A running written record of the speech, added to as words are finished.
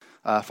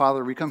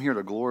Father, we come here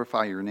to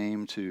glorify your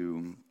name,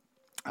 to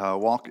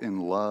walk in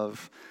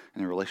love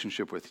and in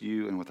relationship with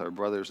you and with our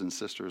brothers and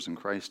sisters in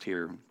Christ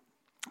here,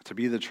 to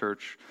be the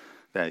church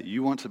that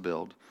you want to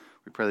build.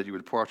 We pray that you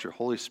would pour out your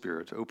Holy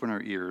Spirit to open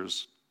our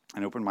ears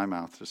and open my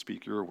mouth to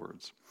speak your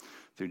words.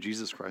 Through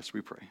Jesus Christ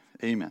we pray.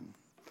 Amen.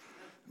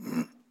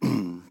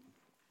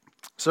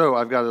 So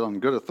I've got it on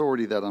good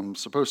authority that I'm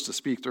supposed to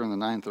speak during the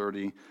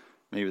 9:30,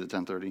 maybe the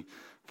 10:30,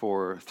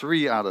 for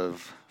 3 out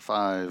of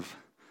 5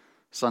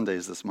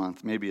 Sundays this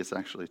month. Maybe it's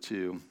actually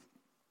 2.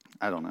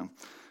 I don't know.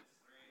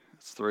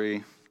 It's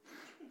 3.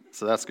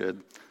 So that's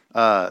good.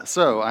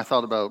 So I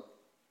thought about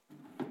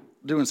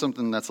doing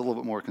something that's a little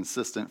bit more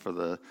consistent for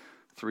the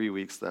 3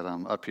 weeks that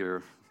I'm up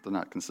here. They're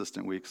not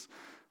consistent weeks,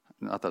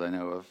 not that I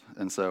know of.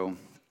 And so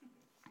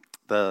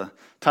the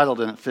title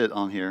didn't fit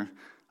on here.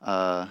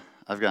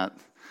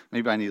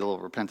 Maybe I need a little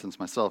repentance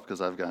myself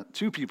because I've got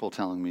 2 people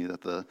telling me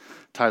that the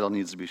title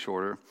needs to be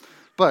shorter.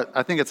 But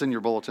I think it's in your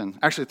bulletin.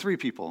 Actually, 3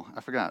 people.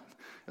 I forgot.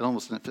 It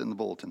almost didn't fit in the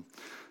bulletin.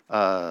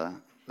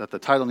 That the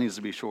title needs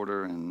to be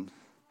shorter, and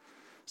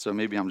so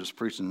maybe I'm just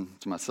preaching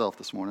to myself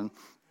this morning.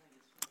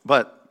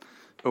 But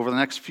over the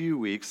next few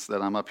weeks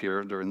that I'm up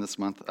here during this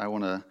month, I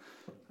want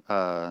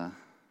to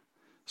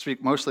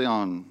speak mostly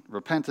on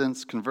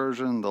repentance,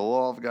 conversion, the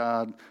law of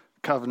God,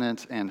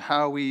 covenant, and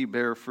how we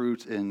bear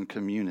fruit in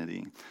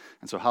community.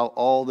 And so how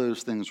all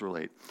those things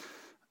relate.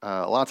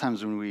 A lot of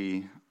times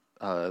when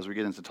as we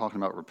get into talking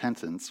about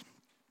repentance,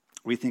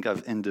 we think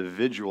of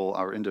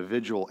our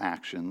individual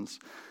actions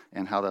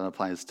and how that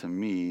applies to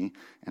me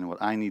and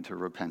what I need to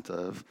repent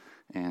of.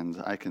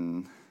 And I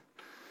can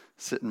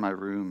sit in my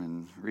room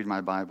and read my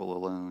Bible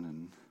alone,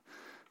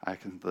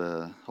 and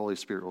the Holy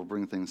Spirit will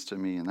bring things to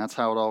me. And that's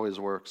how it always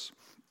works.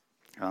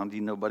 I don't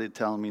need nobody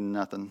telling me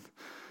nothing.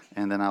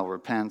 And then I'll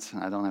repent,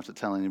 and I don't have to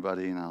tell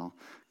anybody, and I'll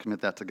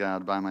commit that to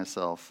God by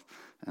myself,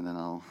 and then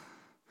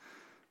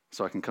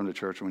so I can come to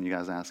church, and when you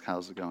guys ask,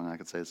 how's it going, I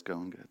can say it's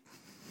going good.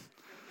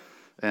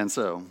 And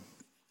so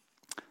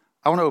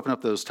I want to open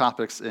up those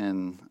topics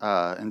and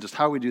just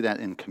how we do that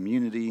in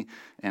community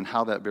and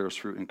how that bears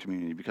fruit in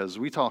community, because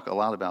we talk a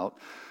lot about,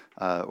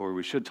 or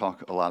we should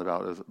talk a lot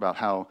about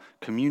how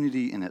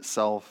community in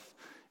itself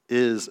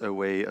is a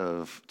way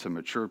to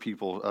mature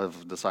people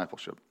of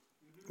discipleship.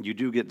 You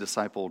do get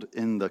discipled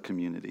in the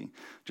community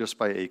just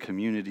by a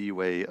community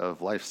way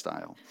of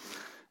lifestyle.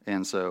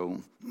 And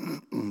so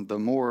the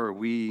more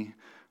we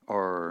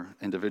are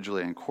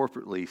individually and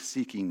corporately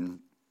seeking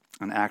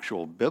an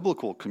actual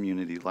biblical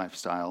community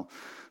lifestyle,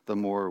 the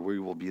more we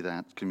will be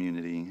that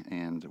community,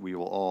 and we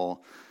will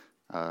all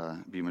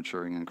be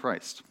maturing in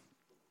Christ.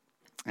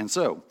 And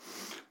so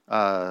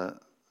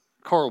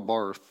Karl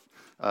Barth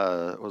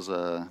was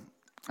a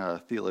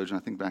theologian,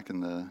 I think back in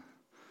the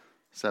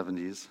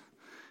 70s.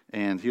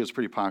 And he was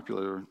pretty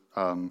popular,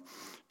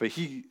 but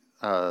he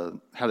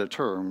had a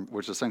term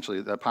which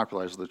essentially that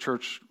popularized the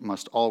church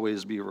must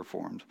always be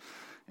reformed.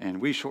 And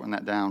we shortened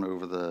that down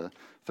over the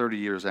 30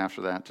 years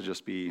after that to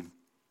just be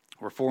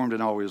reformed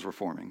and always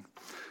reforming.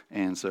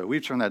 And so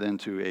we've turned that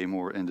into a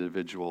more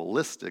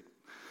individualistic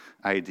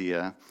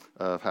idea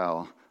of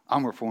how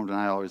I'm reformed and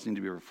I always need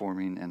to be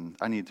reforming, and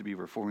I need to be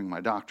reforming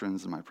my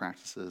doctrines and my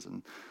practices,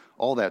 and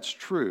all that's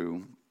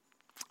true,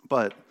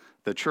 but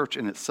the church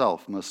in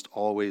itself must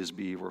always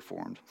be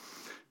reformed.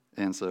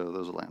 And so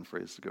those are Latin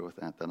phrases to go with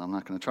that I'm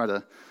not going to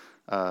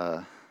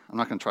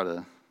try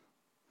to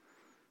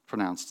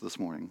pronounce this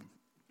morning.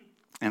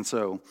 And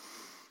so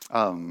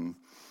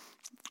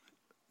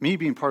me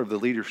being part of the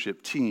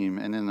leadership team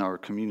and in our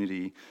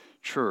community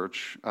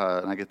church,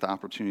 and I get the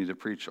opportunity to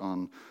preach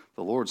on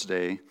the Lord's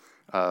Day,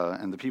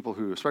 and the people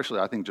who, especially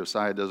I think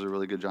Josiah does a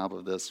really good job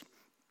of this,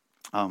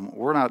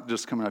 we're not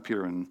just coming up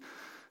here and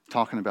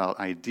talking about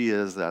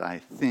ideas that I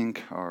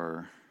think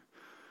are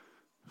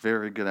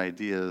very good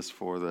ideas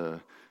for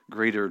the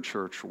greater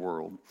church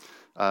world.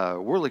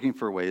 We're looking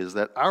for ways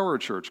that our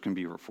church can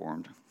be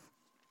reformed.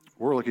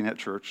 We're looking at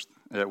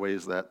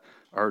ways that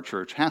our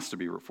church has to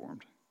be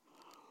reformed,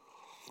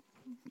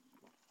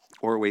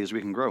 or ways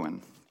we can grow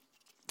in.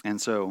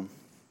 And so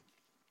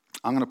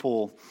I'm going to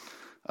pull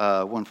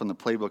one from the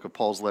playbook of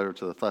Paul's letter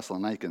to the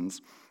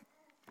Thessalonians,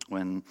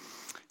 when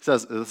he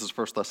says, this is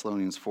 1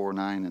 Thessalonians 4,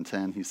 9, and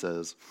 10, he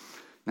says,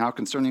 "Now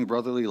concerning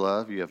brotherly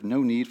love, you have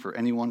no need for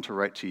anyone to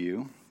write to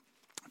you,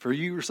 for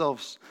you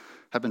yourselves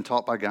have been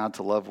taught by God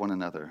to love one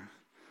another.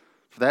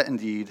 For that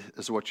indeed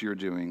is what you're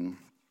doing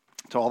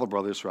to all the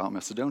brothers throughout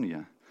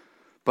Macedonia.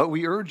 But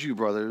we urge you,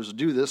 brothers,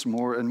 do this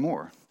more and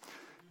more."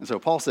 And so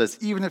Paul says,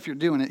 even if you're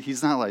doing it,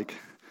 he's not like,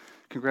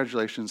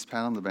 congratulations,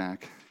 pat on the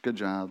back, good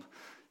job,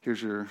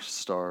 here's your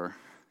star,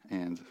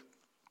 and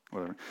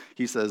whatever.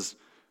 He says,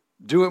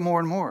 do it more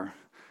and more.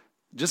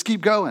 Just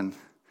keep going.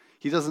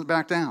 He doesn't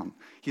back down.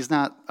 He's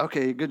not,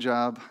 okay, good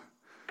job,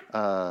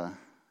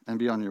 and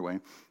be on your way.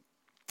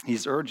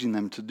 He's urging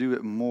them to do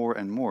it more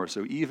and more.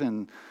 So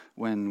even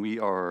when we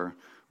are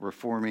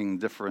reforming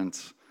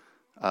different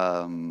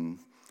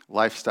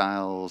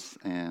lifestyles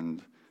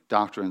and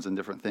doctrines and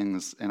different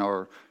things in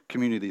our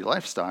community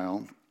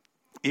lifestyle,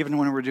 even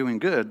when we're doing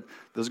good,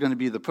 there's going to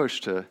be the push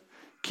to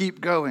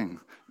Keep going.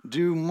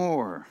 Do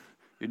more.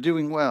 You're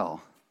doing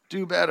well.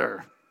 Do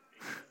better.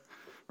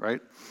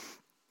 Right?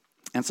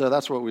 And so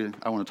that's what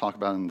I want to talk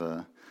about in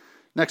the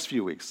next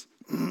few weeks.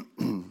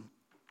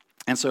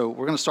 And so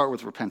we're going to start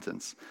with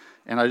repentance.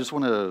 And I just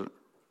want to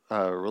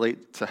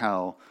relate to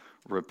how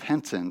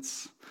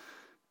repentance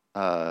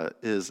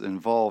is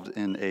involved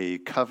in a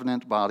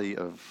covenant body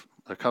of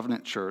a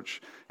covenant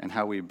church and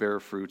how we bear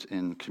fruit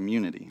in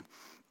community.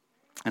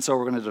 And so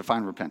we're going to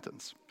define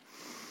repentance.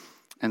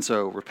 And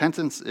so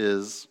repentance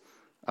is,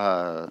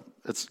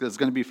 it's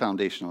going to be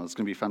foundational. It's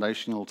going to be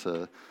foundational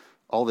to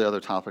all the other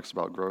topics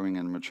about growing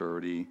in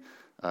maturity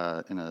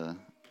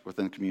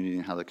within community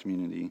and how the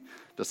community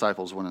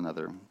disciples one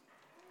another.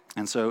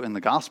 And so in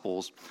the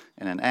Gospels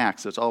and in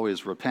Acts, it's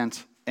always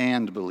repent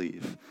and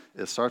believe.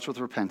 It starts with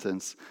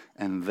repentance,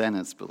 and then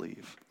it's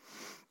believe.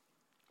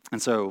 And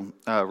so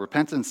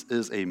repentance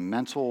is a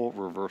mental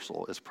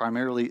reversal. It's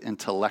primarily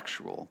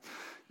intellectual.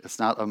 It's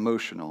not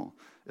emotional.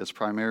 It's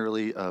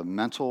primarily a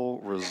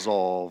mental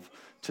resolve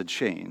to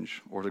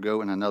change or to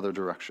go in another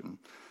direction.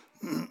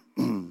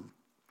 And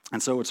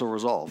so it's a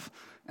resolve.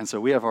 And so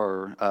we have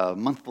our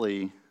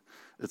monthly,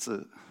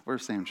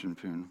 where's Sam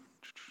Shimpoon?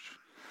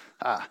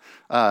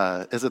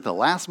 Is it the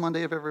last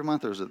Monday of every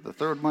month, or is it the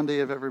third Monday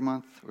of every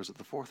month, or is it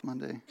the fourth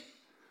Monday?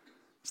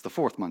 It's the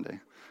fourth Monday.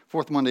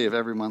 Fourth Monday of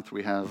every month,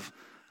 we have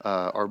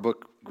our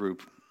book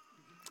group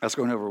that's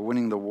going over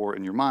Winning the War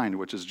in Your Mind,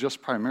 which is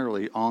just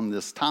primarily on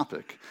this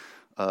topic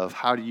of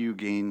how do you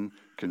gain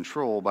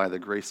control by the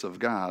grace of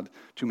God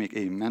to make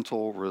a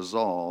mental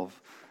resolve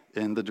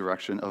in the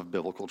direction of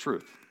biblical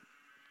truth.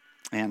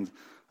 And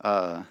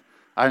I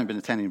haven't been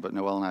attending, but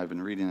Noelle and I have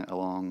been reading it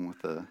along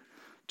with the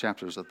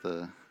chapters that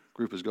the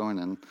group is going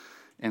in.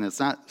 And it's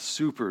not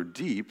super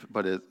deep,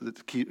 but it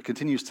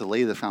continues to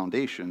lay the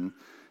foundation.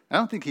 I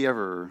don't think he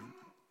ever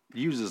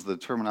uses the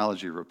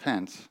terminology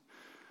repent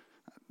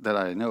that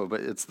I know,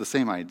 but it's the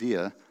same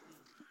idea.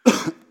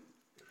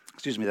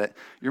 Excuse me, that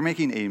you're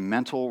making a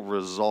mental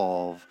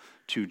resolve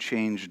to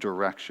change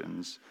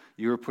directions.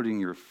 You're putting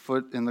your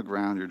foot in the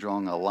ground, you're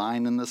drawing a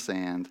line in the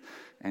sand,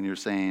 and you're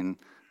saying,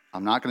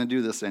 I'm not going to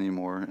do this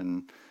anymore.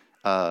 And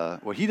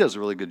what he does a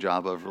really good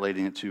job of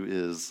relating it to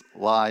is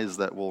lies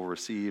that we'll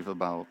receive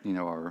about,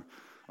 our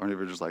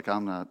neighbor, just like,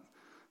 I'm not,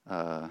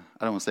 I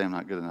don't want to say I'm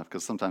not good enough,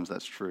 because sometimes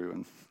that's true,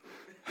 and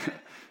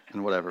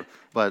and whatever.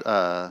 But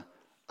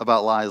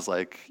about lies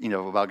like,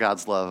 about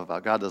God's love,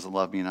 about God doesn't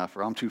love me enough,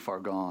 or I'm too far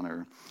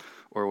gone,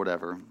 or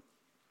whatever.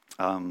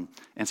 And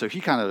so he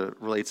kind of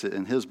relates it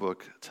in his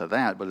book to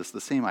that, but it's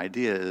the same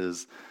idea,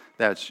 is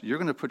that you're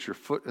going to put your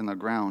foot in the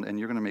ground and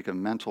you're going to make a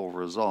mental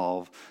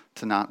resolve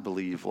to not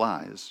believe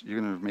lies.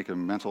 You're going to make a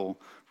mental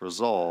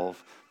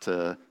resolve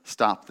to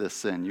stop this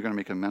sin. You're going to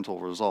make a mental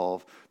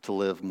resolve to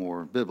live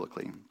more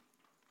biblically.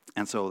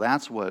 And so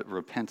that's what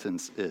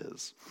repentance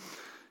is.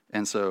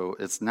 And so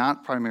it's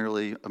not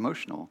primarily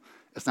emotional.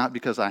 It's not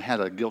because I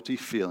had a guilty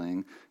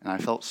feeling and I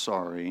felt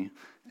sorry,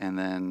 and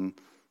then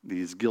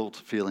these guilt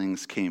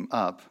feelings came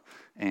up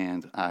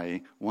and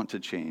I want to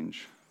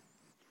change.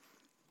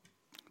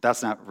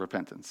 That's not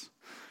repentance.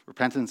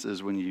 Repentance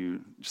is when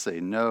you say,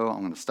 no, I'm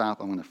going to stop,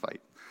 I'm going to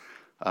fight.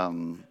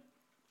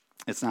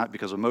 It's not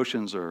because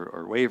emotions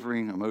are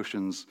wavering.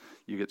 Emotions,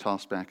 you get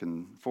tossed back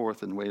and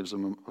forth in waves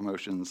of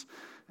emotions.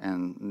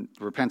 And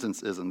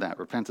repentance isn't that.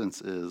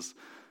 Repentance is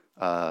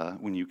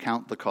when you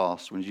count the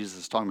cost. When Jesus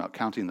is talking about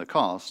counting the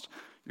cost,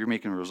 you're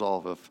making a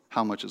resolve of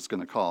how much it's going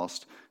to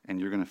cost,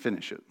 and you're going to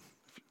finish it.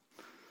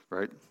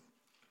 Right?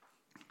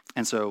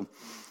 And so,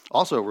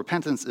 also,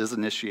 repentance is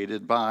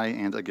initiated by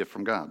and a gift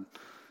from God.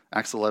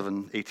 Acts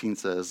 11:18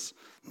 says,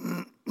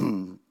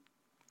 and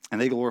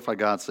they glorify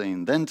God,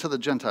 saying, then to the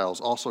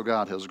Gentiles also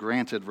God has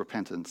granted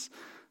repentance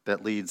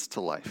that leads to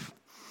life.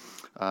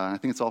 I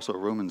think it's also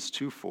Romans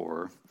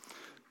 2:4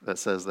 that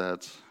says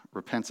that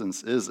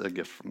repentance is a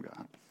gift from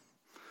God.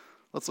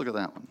 Let's look at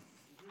that one.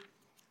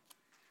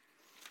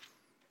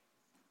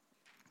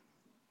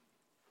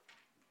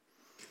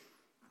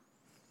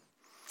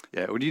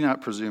 Yeah, would you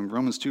not presume,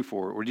 Romans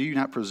 2:4, would you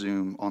not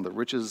presume on the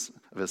riches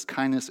of his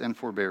kindness and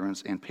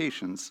forbearance and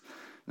patience,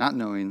 not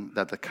knowing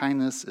that the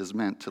kindness is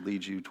meant to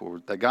lead you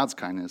toward, that God's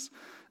kindness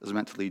is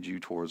meant to lead you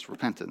towards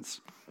repentance.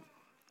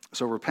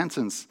 So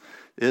repentance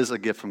is a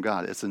gift from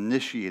God. It's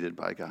initiated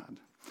by God.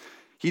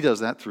 He does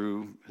that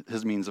through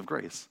his means of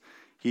grace.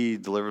 He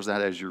delivers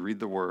that as you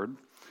read the word.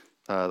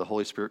 The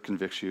Holy Spirit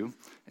convicts you,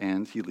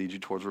 and he leads you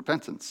towards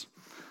repentance.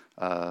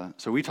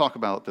 So we talk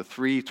about the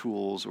three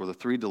tools or the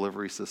three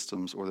delivery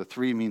systems or the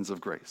three means of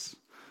grace.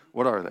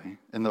 What are they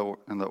in the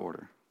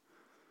order?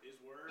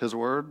 His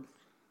word,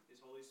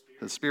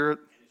 his spirit,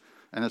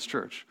 and his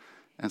church.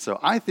 And so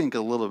I think a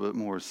little bit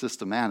more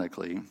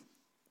systematically,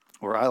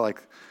 or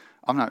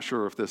I'm not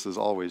sure if this is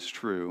always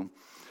true,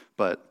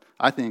 but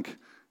I think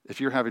if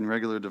you're having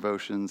regular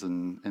devotions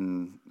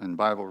and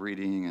Bible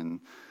reading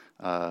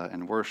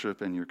and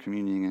worship, and you're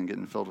communing and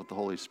getting filled with the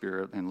Holy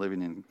Spirit and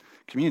living in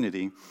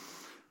community,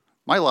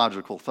 my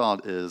logical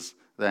thought is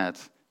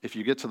that if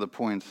you get to the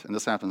point, and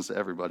this happens to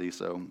everybody,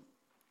 so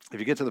if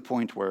you get to the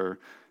point where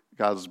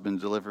God's been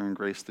delivering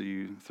grace to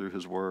you through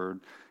his word,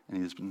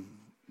 and he's been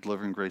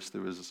delivering grace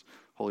through his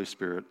Holy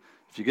Spirit.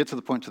 If you get to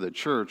the point to the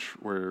church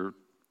where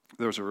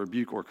there's a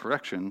rebuke or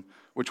correction,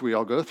 which we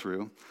all go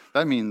through,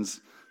 that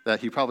means that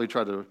he probably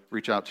tried to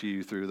reach out to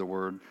you through the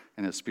word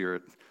and his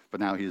spirit, but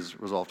now he's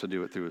resolved to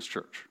do it through his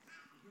church.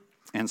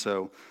 And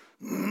so,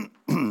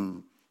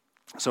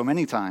 so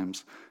many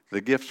times,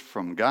 the gift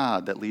from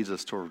God that leads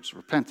us towards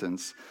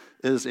repentance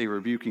is a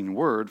rebuking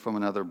word from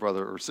another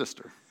brother or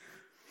sister,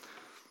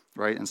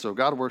 right? And so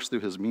God works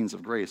through his means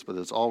of grace, but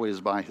it's always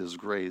by his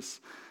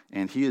grace,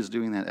 and he is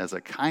doing that as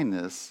a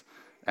kindness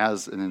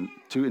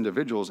to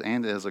individuals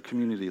and as a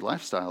community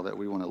lifestyle that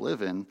we want to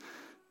live in,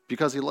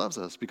 because he loves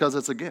us, because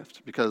it's a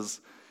gift,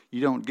 because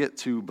you don't get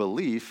to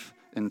belief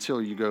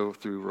until you go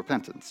through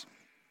repentance.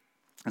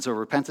 And so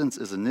repentance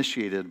is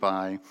initiated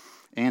by,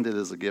 and it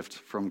is a gift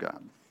from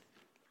God.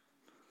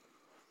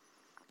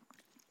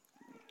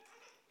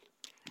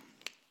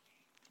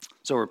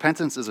 So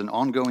repentance is an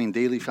ongoing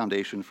daily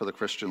foundation for the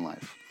Christian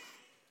life.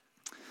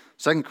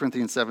 2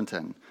 Corinthians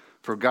 7:10,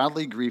 for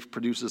godly grief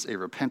produces a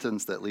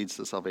repentance that leads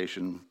to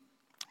salvation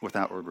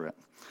without regret.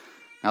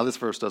 Now this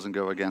verse doesn't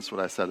go against what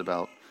I said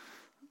about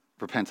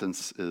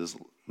repentance is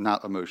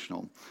not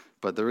emotional,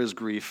 but there is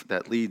grief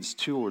that leads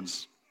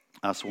towards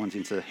us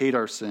wanting to hate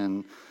our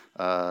sin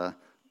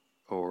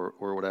or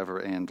whatever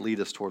and lead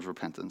us towards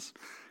repentance.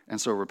 And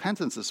so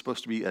repentance is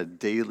supposed to be a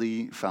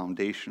daily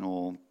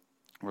foundational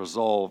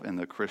resolve in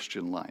the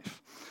Christian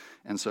life.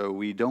 And so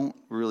we don't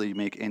really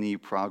make any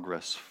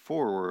progress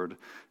forward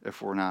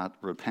if we're not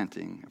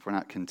repenting, if we're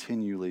not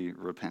continually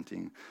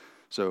repenting.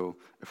 So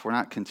if we're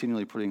not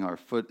continually putting our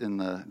foot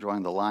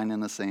drawing the line in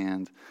the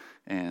sand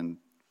and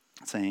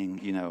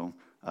saying,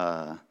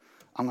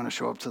 I'm going to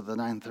show up to the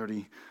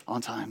 9:30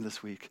 on time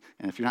this week.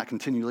 And if you're not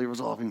continually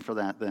resolving for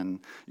that, then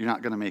you're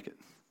not going to make it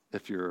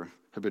if you're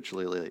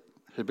habitually late.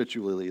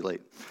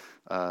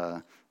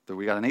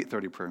 We got an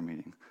 8:30 prayer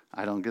meeting.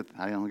 I don't get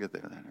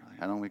there that early.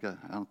 I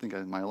don't think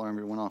my alarm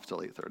even went off till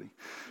 8:30.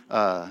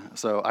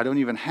 So I don't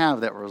even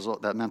have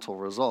that mental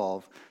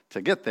resolve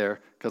to get there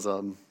because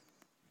I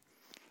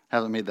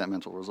haven't made that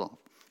mental resolve.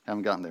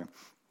 Haven't gotten there.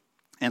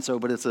 And so,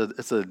 but it's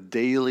a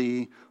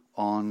daily,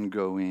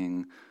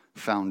 ongoing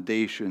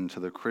foundation to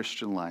the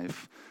Christian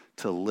life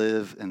to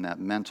live in that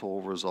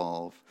mental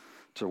resolve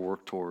to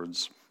work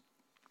towards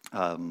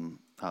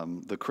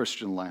the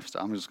Christian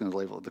lifestyle. I'm just going to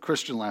label it the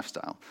Christian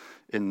lifestyle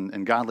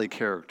in godly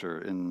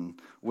character, in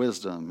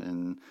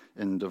wisdom,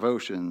 in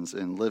devotions,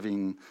 in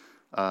living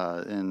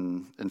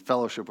in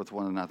fellowship with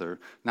one another,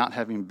 not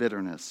having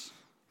bitterness,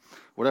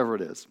 whatever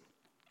it is.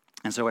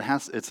 And so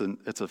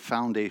it's a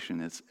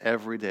foundation. It's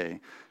every day.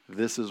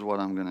 This is what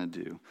I'm going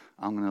to do.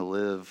 I'm going to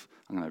live.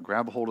 I'm going to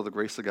grab a hold of the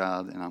grace of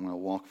God, and I'm going to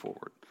walk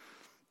forward.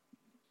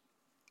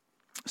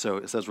 So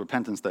it says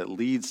repentance that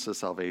leads to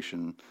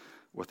salvation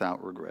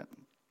without regret.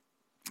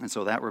 And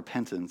so that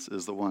repentance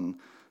is the one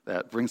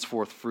that brings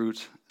forth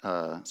fruit.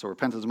 So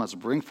repentance must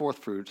bring forth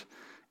fruit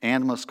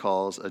and must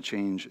cause a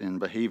change in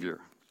behavior.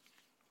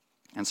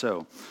 And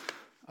so,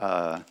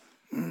 how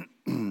do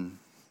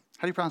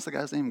you pronounce the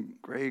guy's name?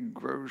 Greg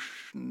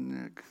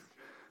Groeschel.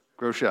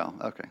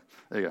 Okay,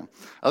 there you go.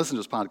 I listen to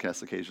his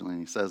podcast occasionally,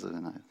 and he says it,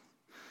 and I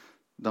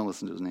don't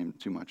listen to his name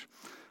too much.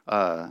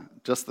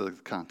 Just the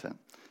content.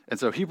 And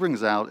so he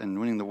brings out in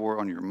Winning the War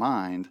on Your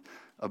Mind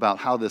about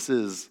how this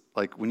is,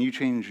 like when you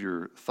change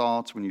your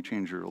thoughts, when you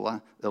change your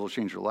life, it'll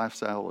change your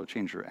lifestyle, it'll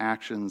change your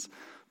actions,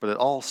 but it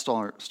all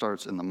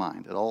starts in the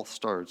mind. It all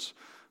starts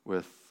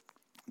with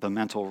the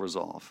mental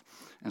resolve.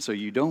 And so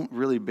you don't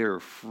really bear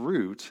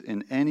fruit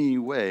in any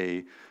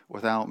way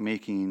without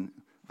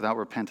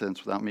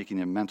repentance, without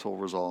making a mental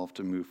resolve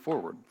to move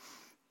forward.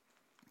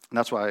 And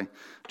that's why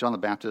John the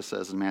Baptist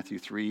says in Matthew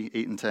 3,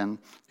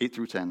 8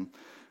 through 10,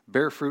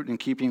 bear fruit in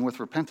keeping with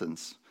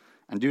repentance.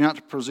 And do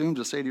not presume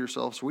to say to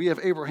yourselves, we have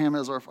Abraham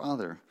as our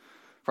father.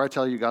 For I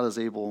tell you, God is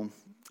able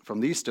from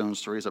these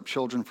stones to raise up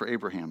children for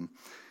Abraham.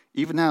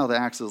 Even now the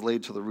axe is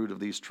laid to the root of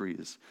these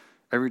trees.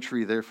 Every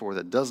tree, therefore,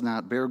 that does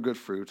not bear good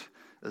fruit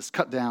is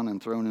cut down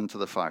and thrown into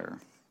the fire.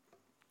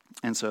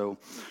 And so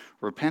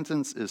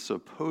repentance is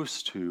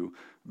supposed to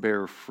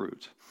bear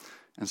fruit.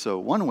 And so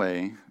one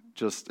way,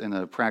 just in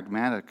a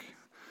pragmatic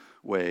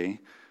way,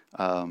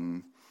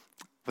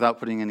 without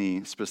putting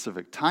any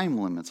specific time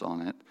limits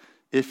on it,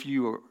 if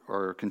you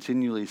are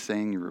continually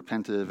saying you're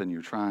repentive and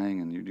you're trying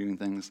and you're doing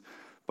things,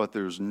 but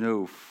there's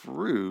no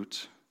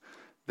fruit,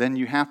 then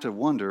you have to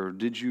wonder,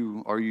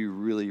 are you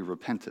really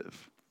repentive?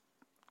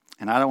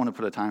 And I don't want to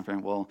put a time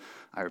frame, well,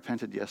 I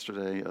repented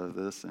yesterday of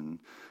this, and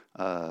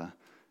I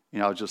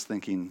was just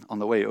thinking on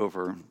the way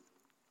over,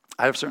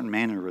 I have certain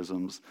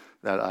mannerisms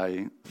that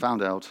I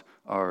found out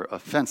are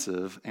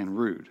offensive and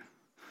rude.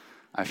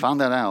 I found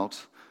that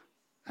out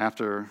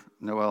after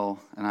Noelle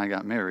and I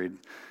got married,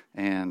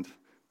 and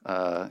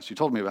she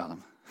told me about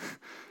them.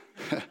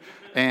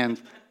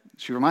 And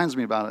she reminds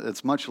me about it.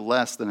 It's much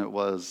less than it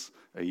was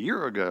a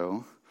year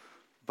ago,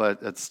 but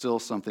it's still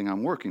something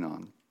I'm working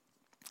on.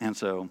 And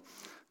so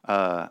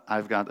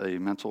I've got a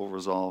mental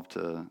resolve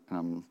and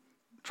I'm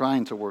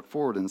trying to work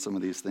forward in some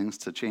of these things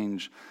to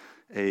change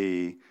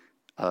a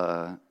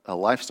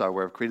lifestyle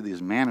where I've created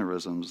these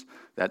mannerisms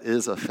that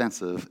is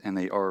offensive and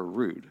they are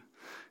rude.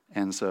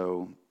 And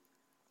so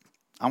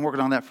I'm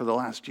working on that for the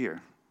last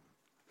year.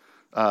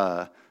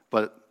 But,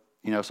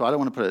 so I don't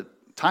want to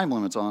put time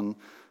limits on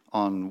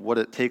what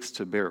it takes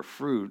to bear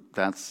fruit.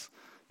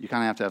 You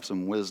kind of have to have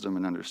some wisdom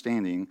and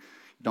understanding.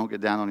 Don't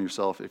get down on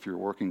yourself if you're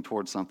working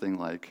towards something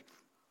like,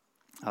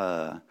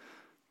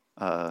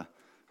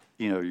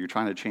 you're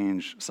trying to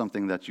change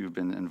something that you've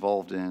been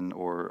involved in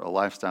or a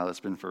lifestyle that's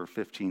been for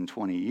 15,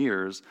 20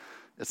 years.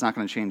 It's not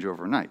going to change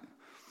overnight.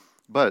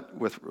 But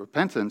with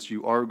repentance,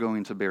 you are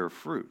going to bear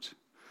fruit.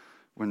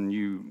 When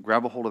you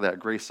grab a hold of that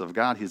grace of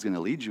God, he's going to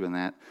lead you in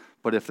that.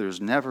 But if there's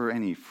never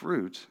any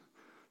fruit,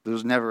 there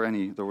was never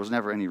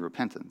any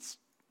repentance.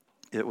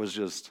 It was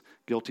just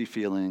guilty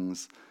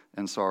feelings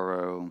and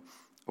sorrow,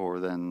 or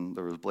then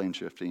there was blame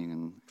shifting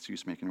and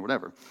excuse making or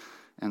whatever.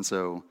 And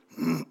so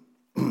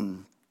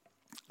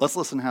let's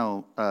listen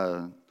how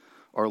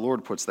our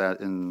Lord puts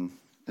that in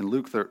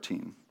Luke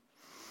 13.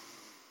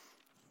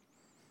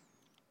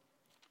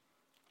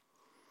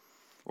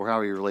 Or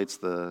how he relates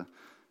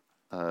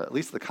at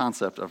least the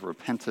concept of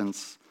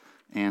repentance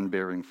and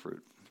bearing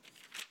fruit.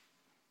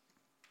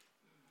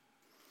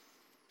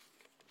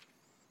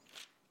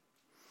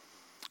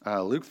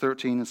 Luke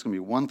 13, it's going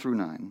to be 1 through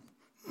 9.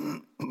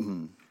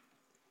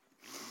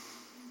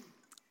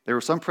 There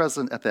were some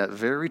present at that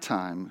very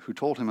time who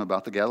told him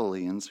about the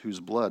Galileans whose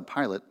blood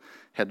Pilate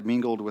had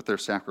mingled with their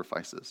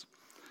sacrifices.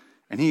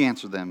 And he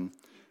answered them,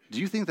 "Do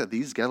you think that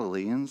these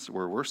Galileans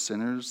were worse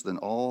sinners than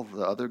all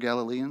the other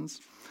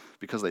Galileans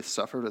because they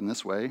suffered in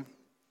this way?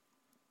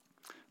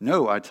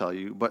 No, I tell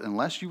you, but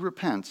unless you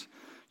repent,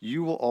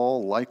 you will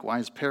all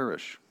likewise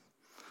perish.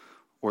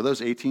 Or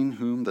those 18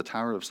 whom the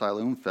Tower of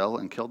Siloam fell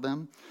and killed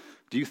them,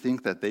 do you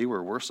think that they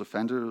were worse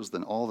offenders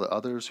than all the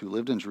others who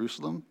lived in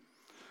Jerusalem?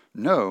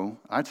 No,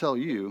 I tell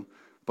you,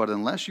 but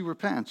unless you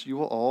repent, you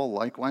will all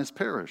likewise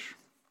perish."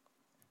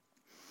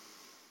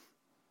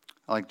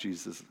 I like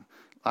Jesus.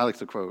 I like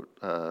to quote,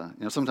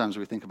 sometimes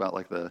we think about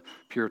like the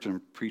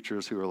Puritan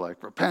preachers who are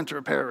like, repent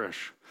or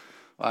perish.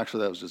 Well,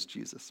 actually, that was just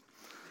Jesus.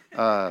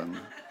 And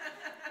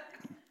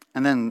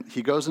then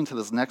he goes into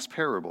this next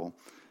parable,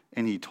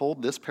 and he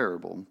told this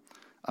parable.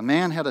 A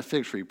man had a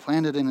fig tree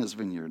planted in his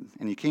vineyard,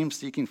 and he came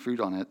seeking fruit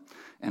on it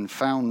and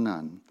found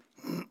none.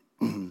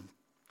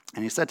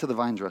 And he said to the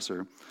vine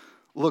dresser,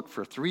 "Look,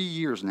 for 3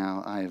 years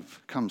now I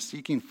have come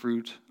seeking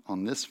fruit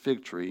on this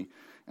fig tree,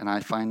 and I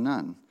find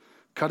none.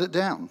 Cut it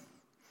down.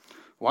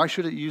 Why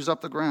should it use up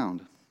the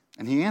ground?"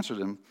 And he answered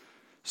him,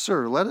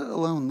 "Sir, let it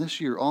alone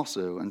this year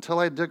also, until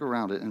I dig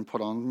around it and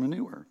put on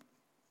manure.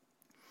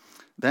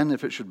 Then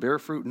if it should bear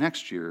fruit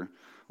next year,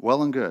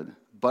 well and good.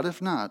 But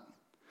if not,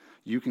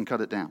 you can cut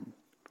it down."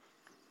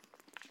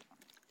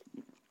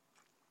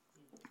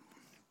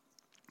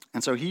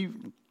 And so he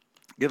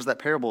gives that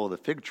parable of the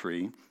fig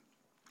tree.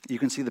 You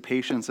can see the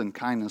patience and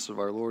kindness of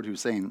our Lord,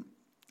 who's saying,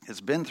 it's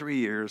been 3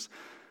 years.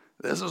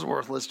 This is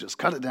worthless. Just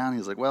cut it down.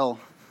 He's like, well,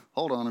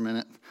 hold on a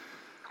minute.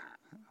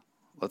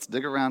 Let's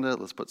dig around it.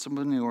 Let's put some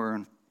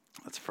manure.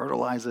 Let's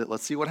fertilize it.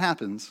 Let's see what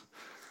happens.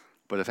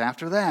 But if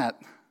after that,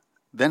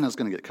 then it's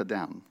going to get cut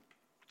down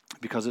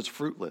because it's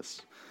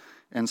fruitless.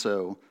 And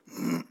so,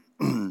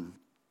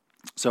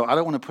 so I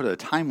don't want to put a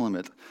time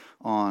limit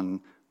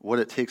on what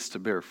it takes to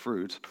bear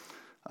fruit.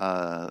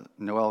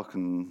 Noel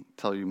can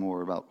tell you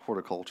more about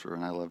horticulture,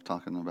 and I love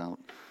talking about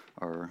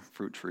our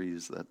fruit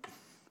trees that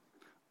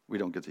we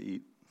don't get to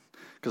eat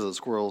because of the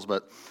squirrels.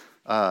 But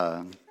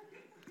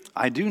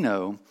I do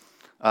know,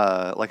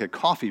 like a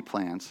coffee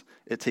plant,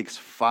 it takes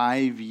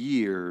 5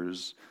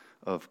 years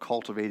of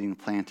cultivating,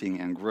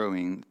 planting, and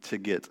growing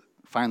to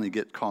finally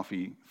get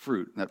coffee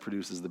fruit that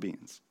produces the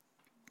beans.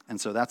 And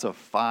so that's a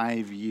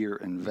 5-year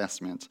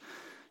investment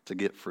to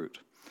get fruit.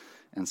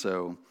 And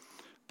so,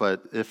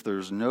 but if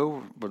there's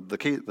what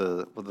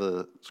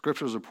the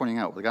scriptures are pointing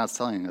out, what God's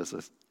telling us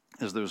is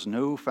there's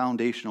no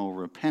foundational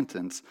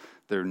repentance,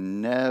 there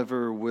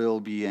never will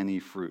be any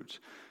fruit.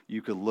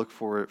 You could look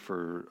for it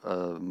for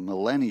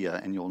millennia,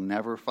 and you'll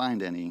never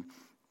find any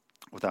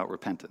without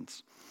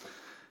repentance.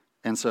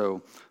 And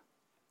so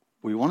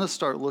we want to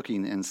start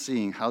looking and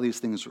seeing how these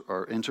things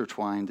are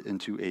intertwined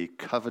into a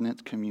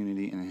covenant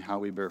community and how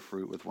we bear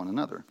fruit with one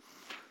another.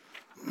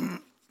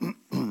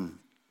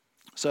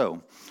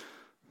 So,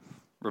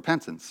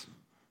 repentance.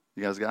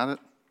 You guys got it?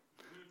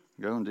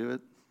 Go and do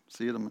it.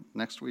 See it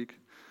next week.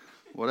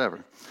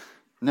 Whatever.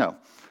 No.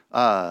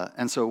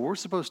 And so we're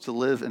supposed to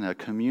live in a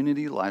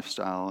community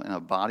lifestyle, in a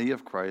body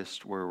of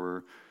Christ, where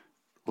we're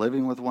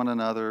living with one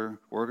another,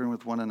 working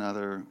with one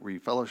another, we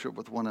fellowship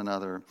with one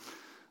another,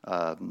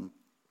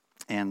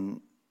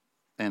 and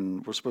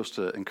we're supposed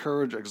to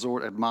encourage,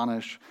 exhort,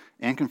 admonish,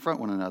 and confront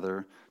one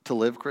another to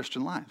live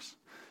Christian lives.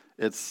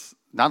 It's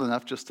not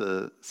enough just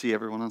to see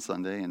everyone on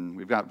Sunday, and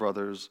we've got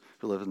brothers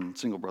who live in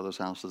single brothers'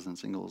 houses and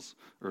singles,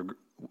 or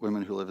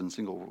women who live in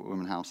single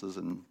women houses,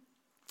 and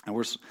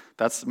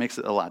that makes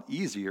it a lot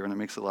easier, and it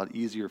makes it a lot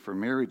easier for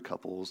married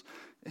couples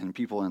and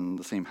people in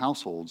the same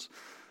households.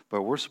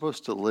 but we're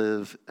supposed to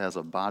live as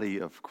a body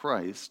of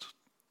Christ,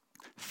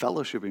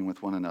 fellowshipping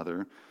with one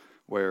another,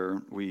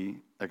 where we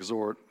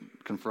exhort,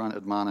 confront,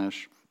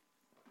 admonish,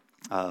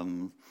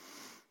 and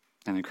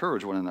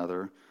encourage one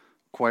another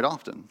quite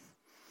often.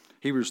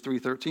 Hebrews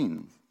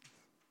 3:13.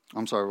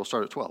 We'll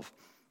start at 12.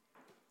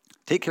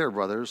 Take care,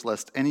 brothers,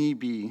 lest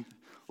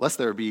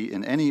there be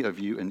in any of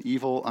you an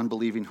evil,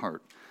 unbelieving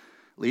heart,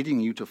 leading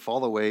you to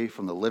fall away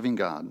from the living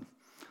God.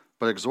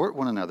 But exhort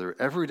one another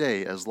every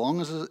day, as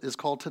long as it is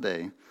called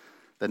today,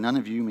 that none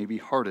of you may be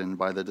hardened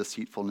by the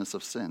deceitfulness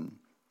of sin.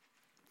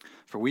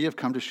 For we have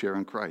come to share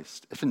in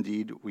Christ, if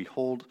indeed we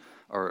hold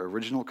our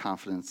original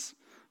confidence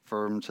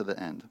firm to the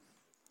end.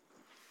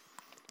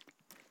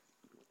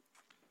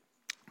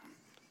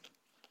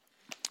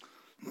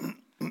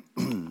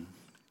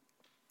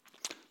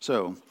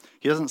 So,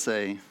 he doesn't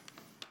say,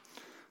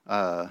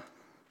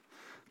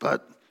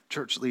 but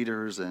church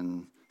leaders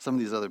and some of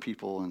these other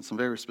people and some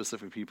very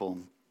specific people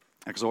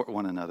exhort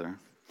one another.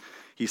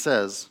 He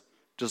says,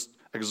 just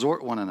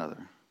exhort one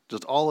another.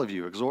 Just all of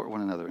you, exhort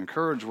one another,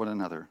 encourage one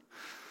another,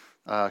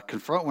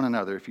 confront one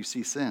another if you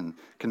see sin.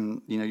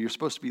 You're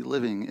supposed to be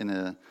living in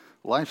a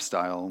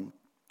lifestyle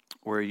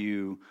where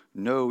you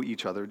know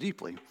each other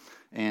deeply,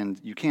 and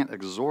you can't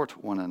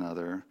exhort one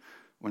another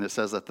when it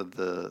says that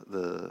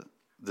the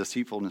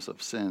deceitfulness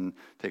of sin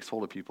takes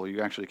hold of people.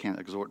 You actually can't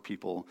exhort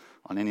people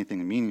on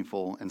anything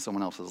meaningful in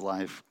someone else's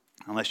life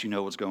unless you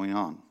know what's going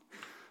on,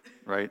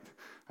 right?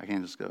 I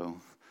can't just go,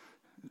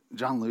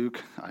 John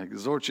Luke, I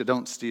exhort you,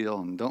 don't steal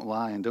and don't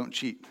lie and don't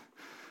cheat.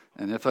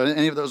 And if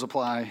any of those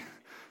apply,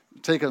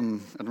 take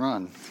them and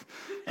run.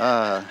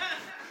 That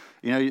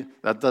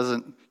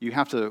doesn't. We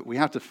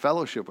have to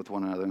fellowship with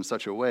one another in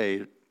such a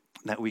way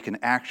that we can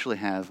actually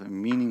have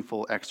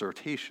meaningful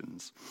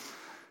exhortations.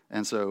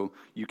 And so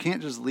you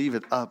can't just leave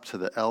it up to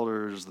the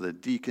elders, the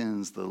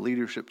deacons, the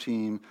leadership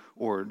team,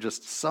 or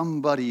just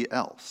somebody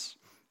else.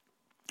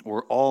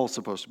 We're all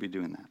supposed to be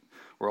doing that.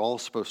 We're all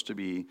supposed to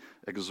be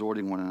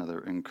exhorting one another,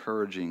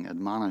 encouraging,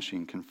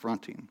 admonishing,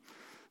 confronting.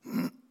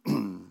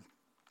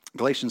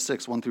 Galatians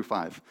 6,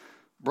 1-5.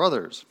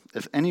 Brothers,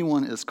 if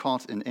anyone is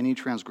caught in any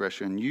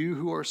transgression, you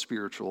who are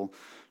spiritual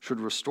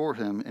should restore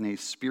him in a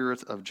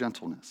spirit of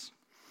gentleness.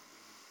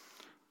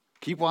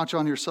 Keep watch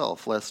on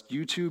yourself, lest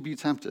you too be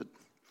tempted.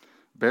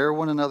 Bear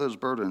one another's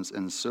burdens,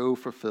 and so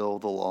fulfill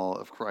the law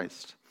of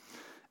Christ.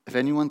 If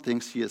anyone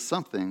thinks he is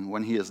something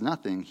when he is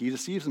nothing, he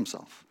deceives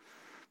himself.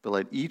 But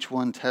let each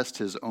one test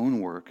his own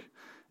work,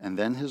 and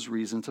then his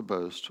reason to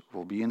boast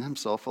will be in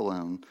himself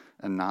alone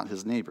and not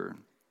his neighbor.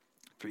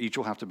 For each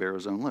will have to bear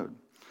his own load.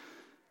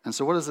 And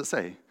so what does it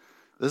say?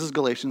 This is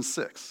Galatians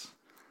 6.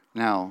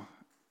 Now,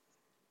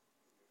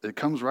 it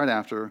comes right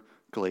after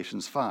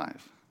Galatians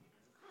 5.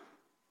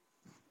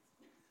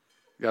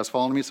 You guys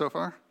following me so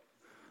far?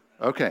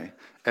 Okay.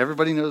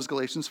 Everybody knows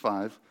Galatians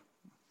 5.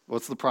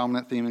 What's the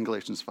prominent theme in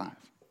Galatians 5?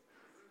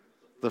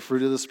 The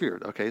fruit of the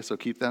Spirit. Okay, so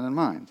keep that in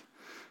mind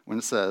when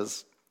it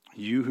says,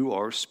 you who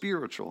are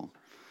spiritual.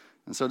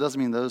 And so it doesn't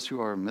mean those who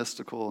are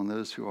mystical and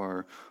those who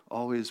are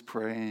always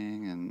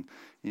praying and,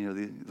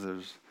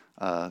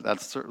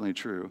 that's certainly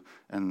true.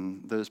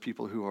 And those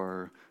people who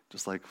are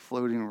just like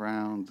floating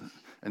around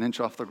an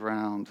inch off the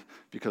ground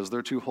because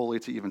they're too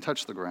holy to even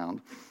touch the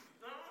ground.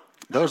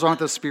 Those aren't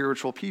the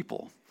spiritual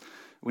people.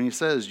 When he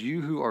says,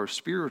 you who are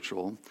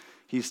spiritual,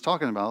 he's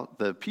talking about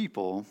the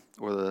people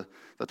or the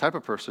type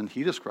of person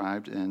he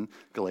described in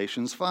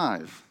Galatians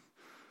 5,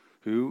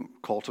 who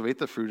cultivate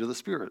the fruit of the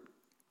Spirit,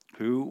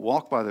 who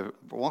walk by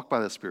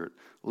the Spirit,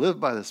 live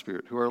by the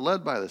Spirit, who are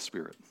led by the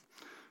Spirit,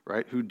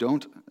 right? Who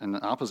don't, in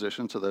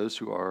opposition to those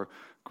who are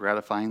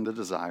gratifying the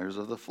desires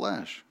of the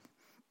flesh.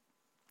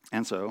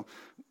 And so,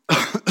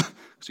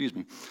 excuse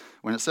me,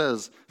 when it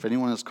says, if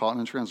anyone is caught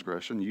in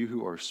transgression, you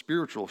who are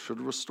spiritual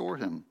should restore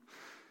him.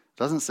 It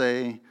doesn't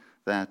say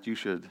that you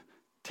should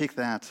take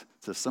that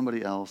to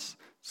somebody else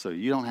so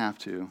you don't have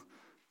to,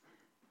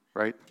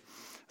 right?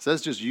 It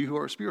says just you who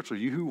are spiritual,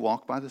 you who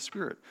walk by the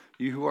Spirit,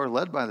 you who are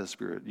led by the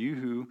Spirit, you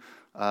who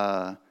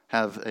are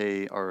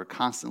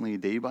constantly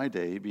day by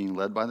day being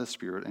led by the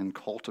Spirit and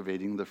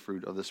cultivating the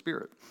fruit of the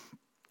Spirit.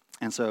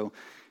 And so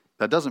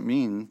that doesn't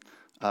mean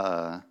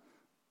that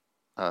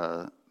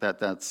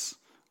that's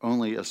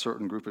only a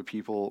certain group of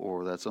people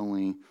or that's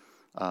only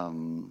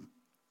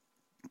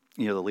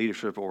the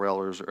leadership or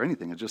elders or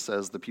anything. It just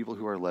says the people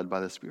who are led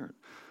by the Spirit.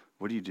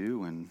 What do you do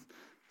when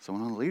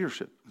someone on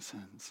leadership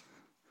sins?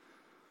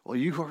 Well,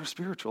 you who are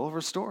spiritual,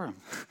 restore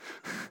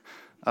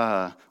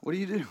them. What do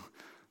you do?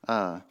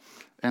 But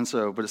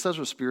it says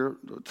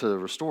to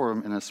restore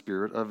them in a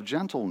spirit of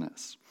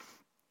gentleness.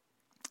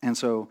 And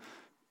so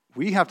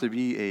we have to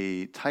be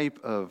a type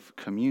of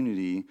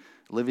community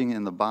living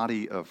in the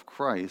body of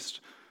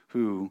Christ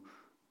who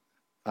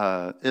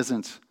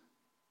isn't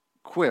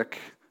quick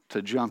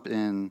to jump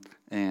in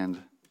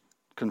and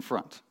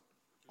confront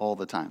all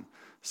the time.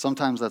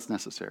 Sometimes that's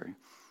necessary,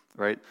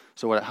 right?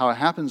 So how it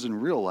happens in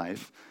real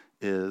life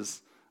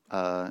is,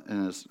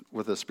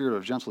 with a spirit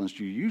of gentleness,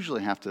 you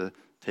usually have to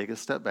take a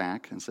step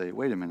back and say,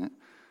 wait a minute,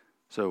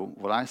 So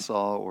what I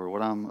saw or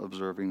what I'm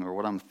observing or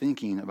what I'm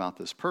thinking about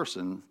this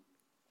person,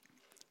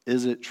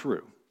 is it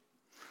true?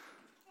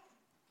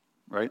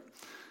 Right?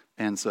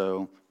 And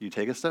so you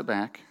take a step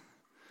back,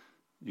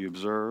 you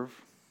observe,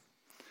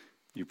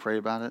 you pray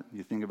about it,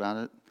 you think about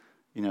it.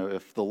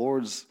 If the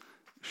Lord's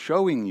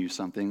showing you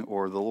something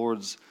or the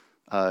Lord's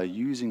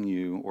using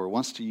you or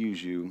wants to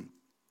use you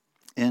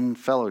in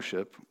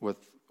fellowship with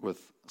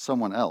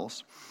someone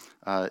else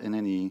in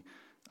any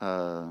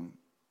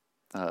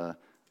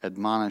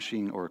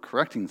admonishing or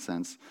correcting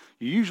sense,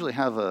 you usually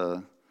have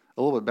a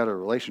little bit better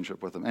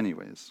relationship with them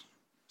anyways. Is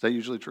that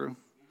usually true?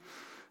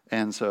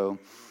 And so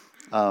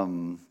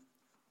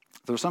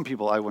there are some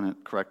people I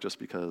wouldn't correct just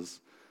because,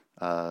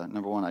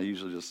 number one,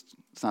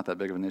 it's not that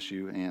big of an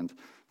issue, and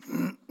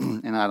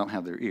I don't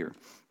have their ear.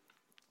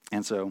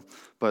 And so,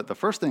 but the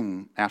first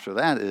thing after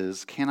that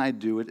is, can I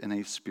do it in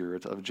a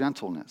spirit of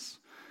gentleness?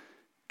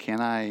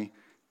 Can I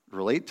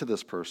relate to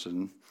this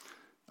person?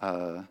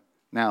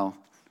 Now,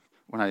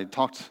 when I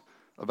talked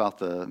about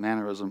the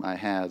mannerism I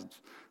had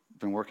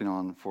been working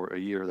on for a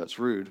year that's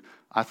rude,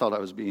 I thought I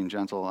was being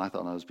gentle, I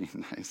thought I was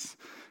being nice.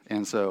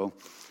 And so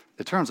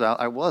it turns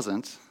out I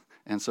wasn't.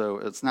 And so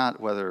it's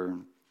not whether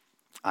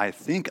I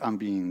think I'm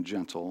being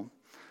gentle,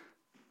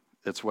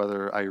 it's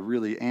whether I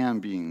really am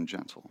being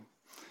gentle.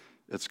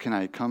 It's can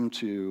I come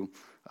to,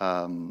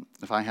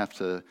 if I have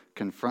to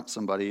confront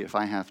somebody, if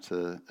I have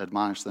to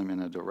admonish them in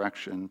a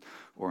direction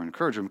or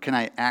encourage them, can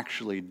I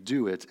actually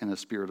do it in a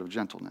spirit of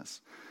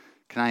gentleness?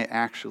 Can I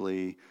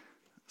actually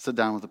sit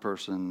down with the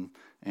person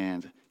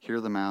and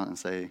hear them out and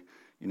say,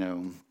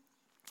 you've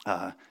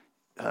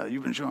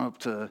been showing up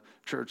to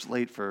church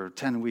late for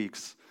 10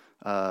 weeks.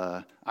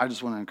 I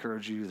just want to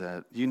encourage you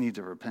that you need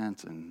to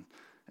repent, and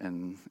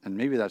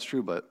maybe that's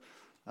true, but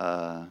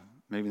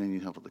maybe they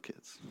need help with the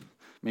kids.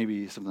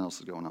 Maybe something else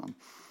is going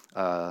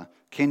on.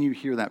 Can you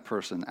hear that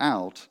person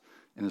out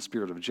in a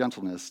spirit of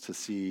gentleness to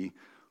see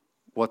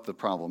what the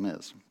problem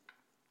is,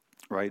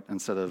 right?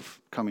 Instead of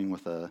coming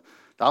with the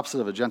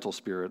opposite of a gentle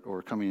spirit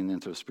or coming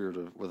into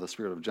with a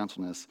spirit of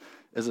gentleness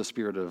is a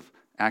spirit of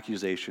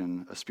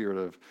accusation, a spirit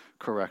of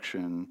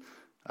correction,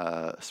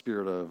 a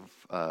spirit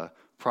of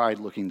pride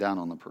looking down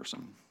on the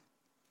person,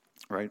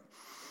 right?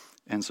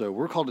 And so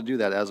we're called to do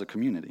that as a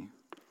community.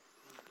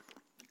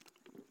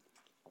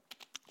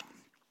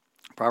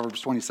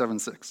 Proverbs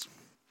 27:6.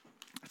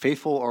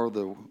 Faithful are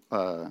the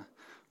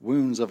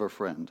wounds of a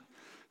friend.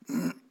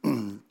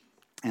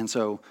 And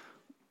so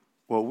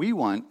what we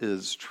want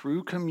is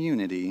true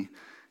community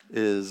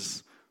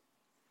is,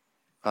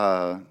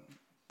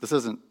 this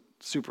isn't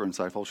super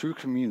insightful, true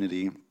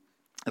community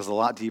is a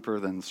lot deeper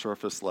than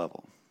surface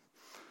level,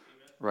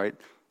 right?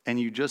 And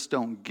you just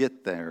don't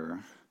get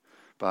there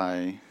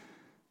by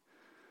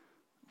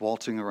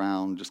waltzing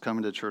around, just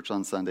coming to church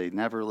on Sunday,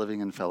 never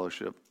living in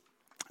fellowship,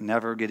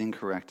 never getting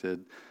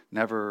corrected,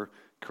 never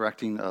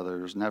correcting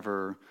others,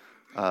 never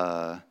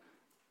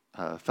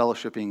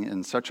fellowshipping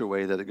in such a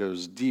way that it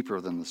goes deeper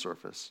than the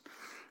surface.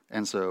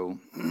 And so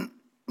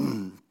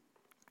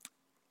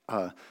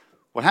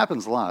what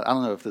happens a lot, I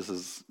don't know if this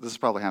has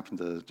probably happened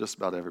to just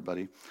about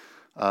everybody.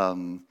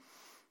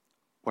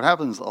 What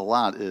happens a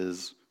lot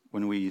is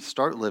when we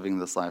start living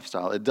this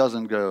lifestyle, it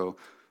doesn't go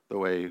the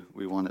way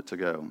we want it to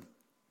go,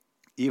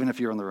 even if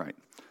you're on the right.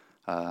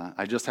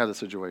 I just had a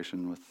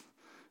situation with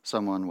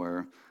someone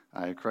where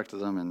I corrected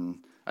them, and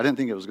I didn't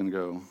think it was going to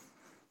go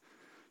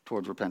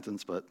towards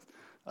repentance, but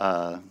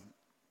I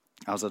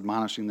was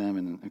admonishing them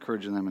and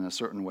encouraging them in a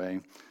certain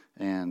way,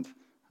 and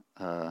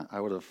I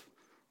would have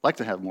liked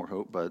to have more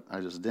hope, but I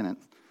just didn't.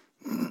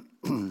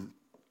 And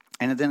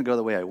it didn't go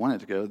the way I wanted it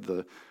to go.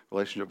 The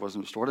relationship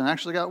wasn't restored, and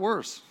actually got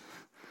worse.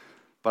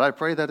 But I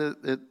prayed that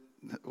it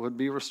would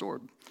be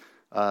restored.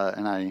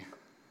 And I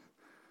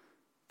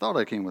thought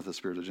I came with a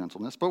spirit of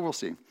gentleness, but we'll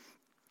see.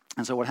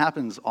 And so what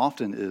happens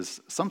often is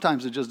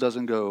sometimes it just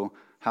doesn't go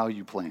how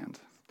you planned.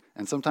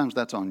 And sometimes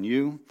that's on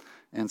you,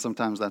 and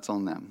sometimes that's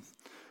on them.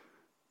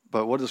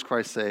 But what does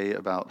Christ say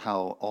about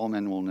how all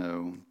men will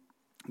know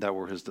that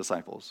we're his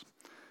disciples?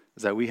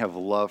 Is that we have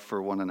love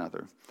for one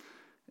another.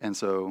 And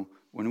so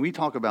when we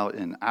talk about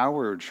in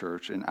our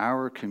church, in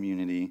our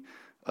community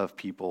of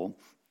people,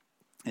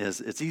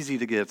 it's easy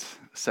to get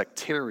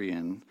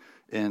sectarian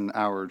in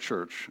our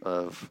church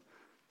of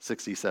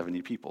 60,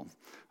 70 people.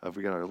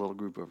 We got our little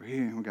group over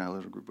here, we got a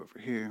little group over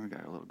here, we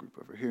got a little group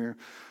over here.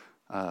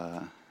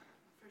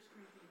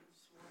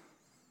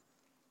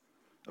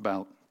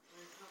 About?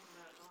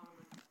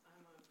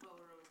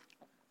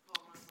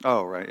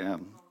 Oh, right, yeah.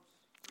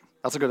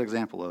 That's a good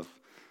example of,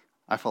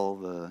 I follow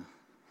the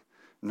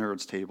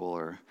nerds table,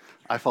 or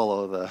I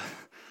follow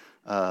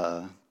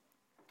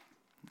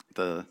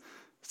the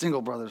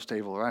single brothers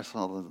table, or I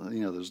follow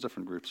there's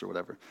different groups or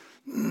whatever.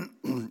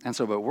 And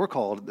so, but we're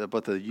called,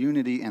 but the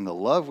unity and the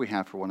love we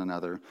have for one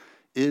another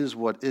is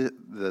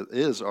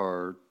is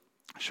our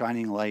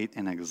shining light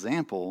and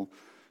example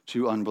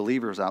to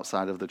unbelievers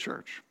outside of the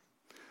church.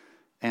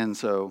 And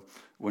so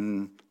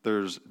when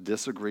there's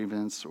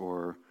disagreements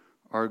or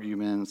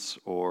arguments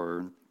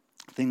or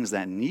things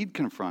that need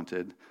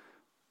confronted,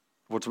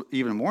 what's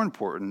even more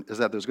important is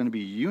that there's going to be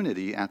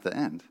unity at the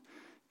end.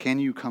 Can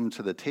you come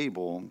to the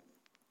table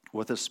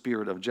with a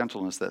spirit of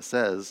gentleness that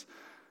says,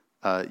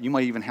 you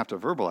might even have to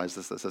verbalize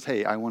this, that says,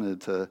 hey, I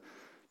wanted to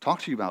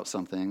talk to you about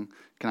something.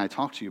 Can I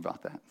talk to you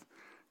about that?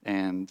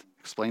 And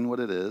explain what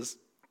it is,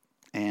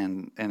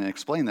 and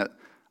explain that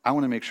I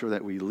want to make sure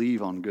that we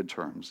leave on good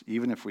terms,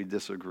 even if we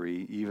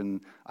disagree.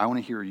 Even I want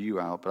to hear you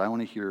out, but I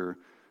want you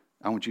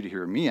to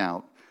hear me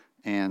out,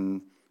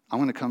 and I'm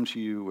going to come to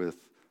you with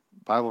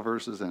Bible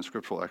verses and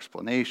scriptural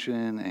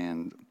explanation,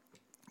 and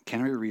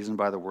can we reason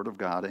by the Word of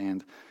God,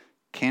 and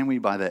can we,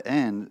 by the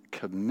end,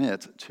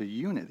 commit to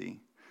unity?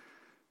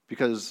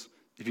 Because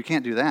if you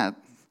can't do that,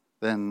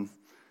 then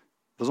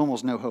there's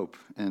almost no hope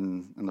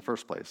in the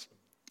first place.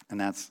 And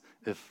that's,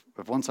 if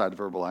one side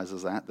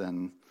verbalizes that,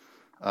 then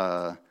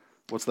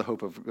what's the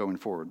hope of going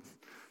forward?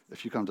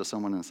 If you come to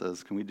someone and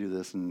says, can we do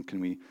this and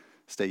can we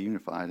stay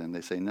unified, and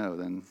they say no,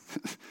 then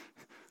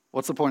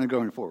what's the point of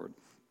going forward,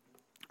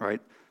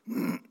 right?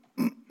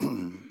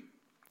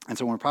 And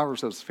so when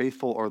Proverbs says,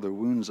 faithful are the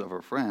wounds of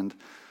a friend,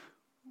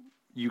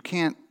 you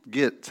can't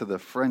get to the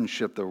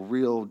friendship, the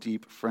real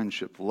deep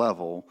friendship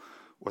level,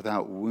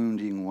 without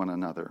wounding one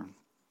another.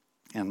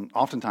 And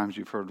oftentimes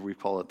you've heard, we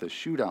call it the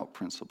shootout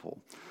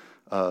principle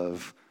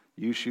of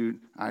you shoot,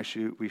 I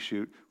shoot, we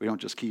shoot. We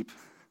don't just keep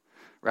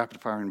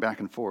rapid firing back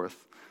and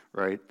forth,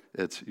 right?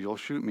 It's you'll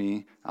shoot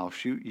me, I'll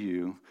shoot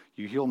you.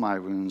 You heal my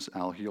wounds,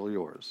 I'll heal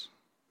yours.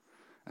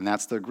 And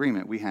that's the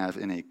agreement we have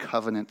in a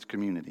covenant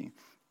community.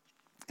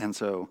 And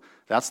so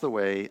that's the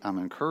way I'm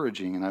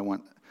encouraging, and I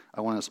want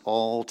us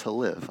all to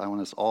live. I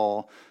want us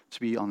all to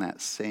be on that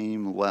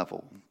same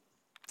level.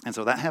 And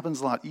so that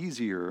happens a lot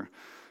easier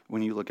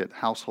when you look at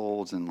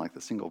households, and like the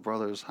single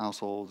brothers'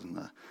 households and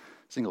the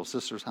single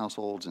sisters'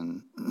 households,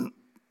 and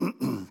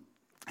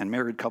and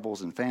married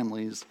couples and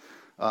families.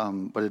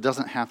 But it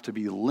doesn't have to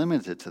be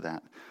limited to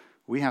that.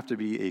 We have to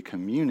be a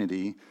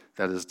community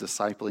that is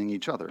discipling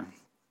each other.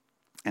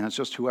 And it's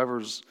just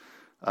whoever's,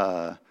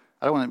 I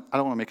don't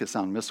want to make it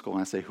sound mystical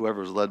when I say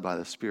whoever's led by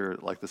the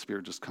Spirit, like the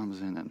Spirit just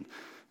comes in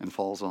and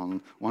falls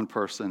on one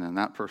person, and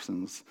that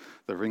person's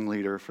the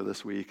ringleader for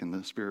this week, and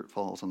the Spirit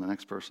falls on the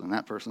next person, and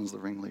that person's the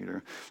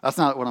ringleader. That's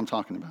not what I'm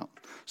talking about.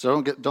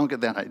 So don't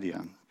get that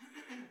idea.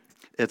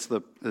 It's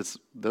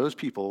those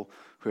people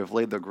who have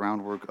laid the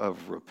groundwork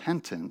of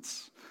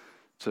repentance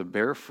to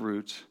bear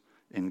fruit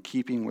in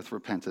keeping with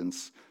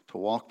repentance, to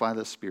walk by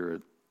the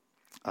Spirit,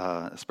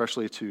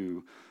 especially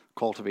to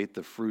cultivate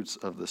the fruits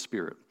of the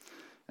Spirit.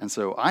 And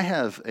so I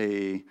have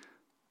a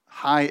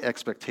high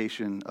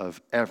expectation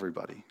of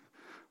everybody.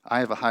 I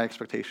have a high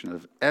expectation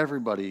of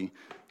everybody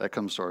that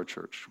comes to our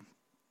church.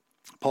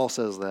 Paul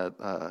says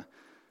that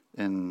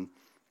in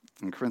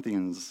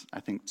Corinthians, I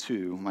think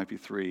 2, might be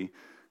 3,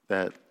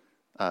 that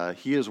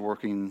he is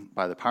working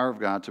by the power of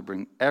God to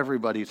bring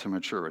everybody to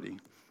maturity.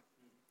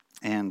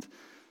 And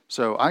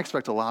so I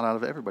expect a lot out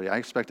of everybody. I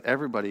expect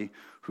everybody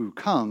who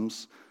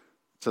comes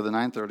to the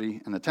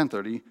 9:30 and the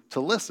 10:30 to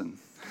listen.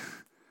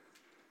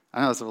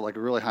 I know that's like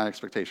a really high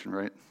expectation,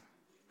 right?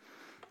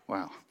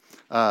 Wow.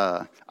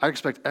 I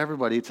expect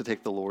everybody to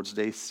take the Lord's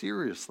Day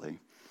seriously,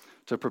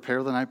 to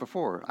prepare the night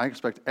before. I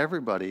expect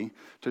everybody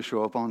to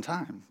show up on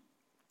time.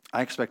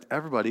 I expect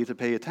everybody to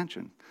pay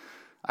attention.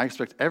 I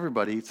expect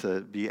everybody to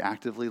be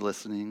actively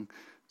listening,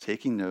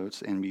 taking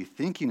notes, and be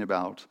thinking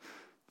about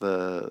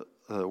the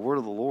word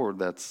of the Lord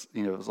that's,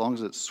 as long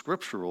as it's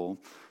scriptural,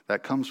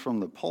 that comes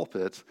from the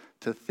pulpit,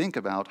 to think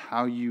about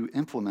how you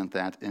implement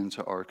that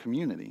into our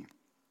community.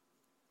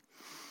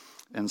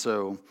 And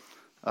so,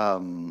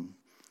 and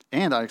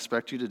I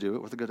expect you to do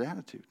it with a good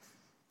attitude.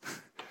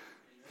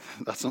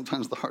 That's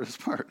sometimes the hardest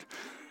part,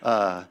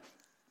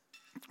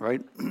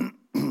 right?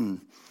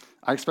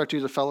 I expect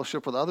you to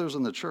fellowship with others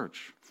in the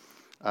church.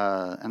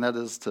 And that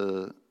is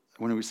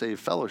when we say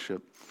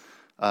fellowship,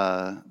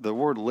 the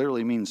word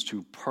literally means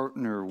to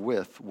partner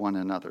with one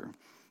another.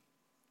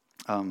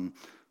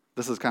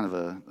 This is kind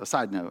of a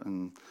side note,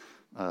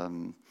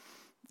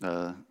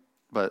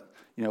 but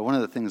one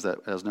of the things that,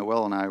 as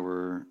Noelle and I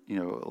were, a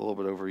little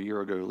bit over a year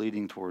ago,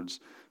 leading towards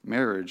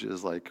marriage,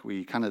 is like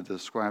we kind of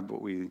described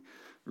what we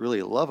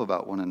really love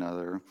about one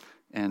another,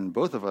 and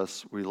both of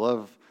us, we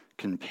love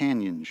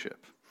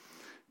companionship.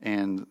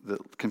 And the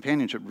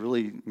companionship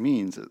literally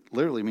means,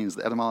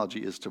 the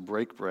etymology is to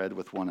break bread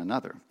with one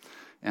another.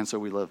 And so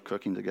we love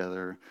cooking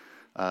together,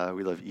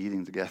 we love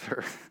eating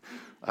together,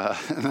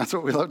 and that's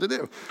what we love to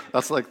do.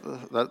 That's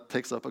that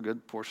takes up a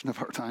good portion of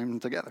our time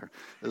together,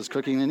 is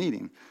cooking and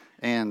eating.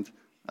 And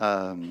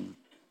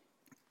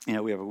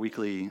we have a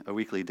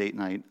weekly date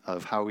night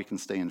of how we can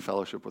stay in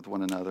fellowship with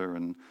one another,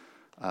 and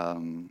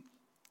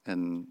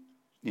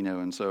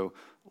so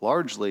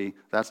largely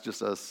that's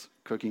just us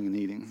cooking and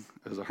eating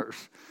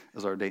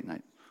as our date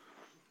night.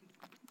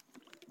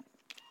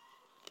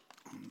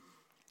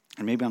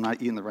 And maybe I'm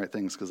not eating the right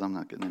things because I'm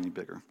not getting any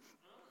bigger.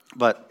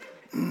 But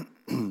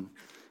when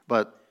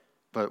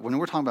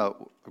we're talking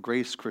about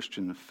Grace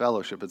Christian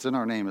Fellowship, it's in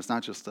our name. It's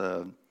not just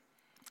a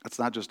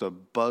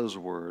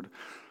buzzword.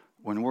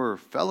 When we're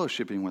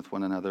fellowshipping with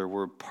one another,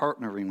 we're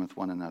partnering with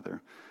one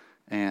another.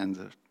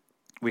 And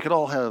we could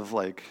all have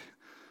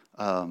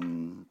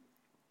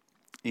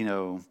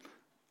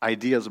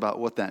ideas about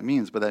what that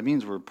means, but that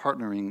means we're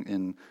partnering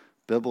in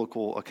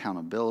biblical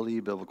accountability,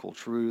 biblical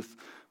truth.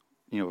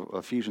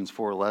 Ephesians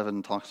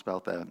 4:11 talks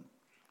about that.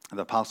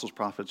 The apostles,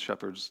 prophets,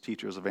 shepherds,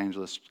 teachers,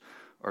 evangelists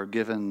are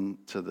given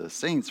to the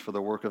saints for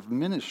the work of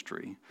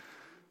ministry,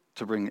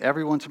 to bring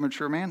everyone to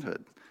mature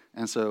manhood.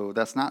 And so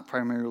that's not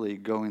primarily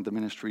the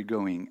ministry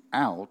going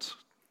out.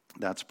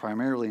 That's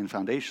primarily and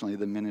foundationally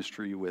the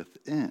ministry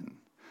within.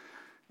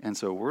 And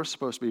so we're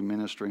supposed to be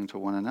ministering to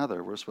one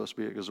another. We're supposed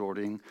to be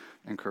exhorting,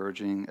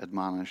 encouraging,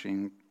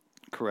 admonishing,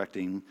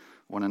 correcting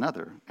one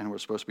another. And we're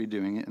supposed to be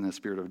doing it in a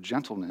spirit of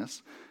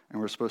gentleness. And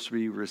we're supposed to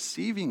be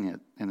receiving it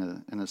in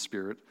a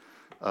spirit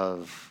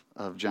of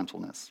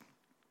gentleness,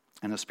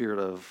 in a spirit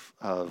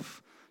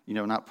of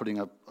not putting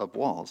up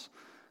walls.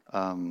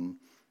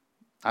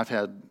 I've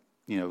had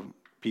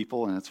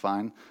people, and it's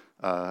fine.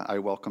 I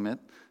welcome it.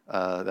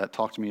 That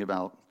talk to me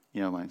about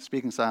my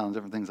speaking style and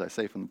different things I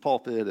say from the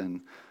pulpit,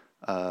 and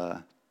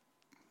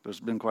there's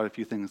been quite a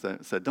few things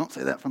that said, "Don't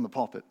say that from the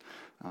pulpit."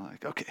 I'm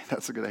like, okay,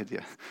 that's a good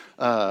idea.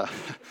 I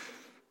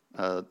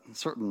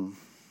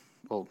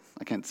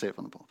can't say it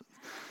from the pulpit.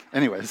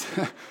 Anyways,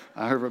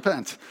 I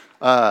repent.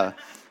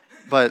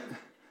 But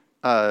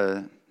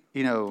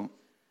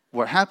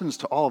what happens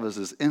to all of us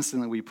is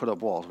instantly we put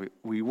up walls.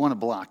 We want to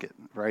block it,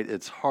 right?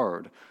 It's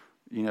hard.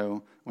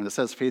 When it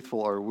says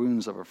faithful are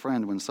wounds of a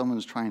friend, when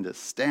someone's trying to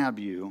stab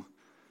you,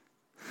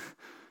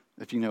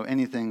 if you know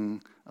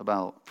anything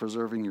about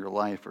preserving your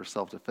life or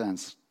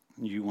self-defense,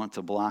 you want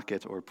to block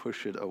it or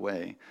push it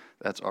away.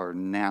 That's our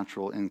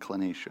natural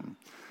inclination.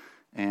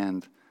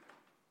 And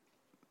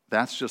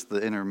that's just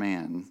the inner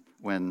man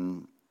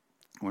when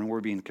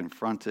we're being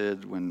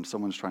confronted, when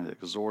someone's trying to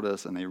exhort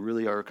us and they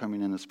really are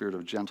coming in a spirit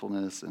of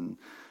gentleness and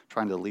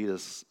trying to lead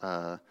us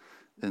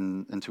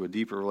into a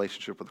deeper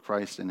relationship with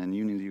Christ and in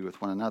unity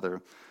with one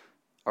another,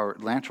 our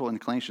natural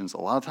inclinations a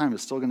lot of time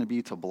is still going to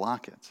be to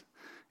block it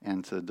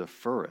and to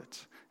defer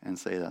it and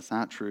say that's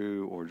not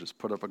true or just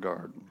put up a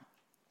guard.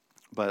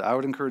 But I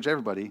would encourage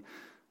everybody,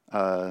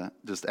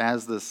 just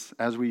as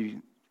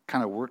we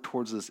kind of work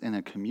towards this in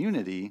a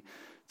community,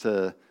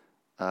 to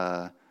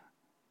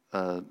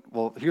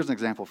here's an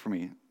example for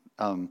me.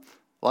 A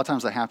lot of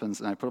times that happens,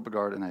 and I put up a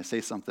guard and I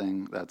say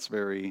something that's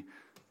very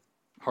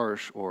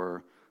harsh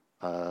or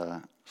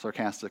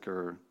sarcastic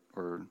or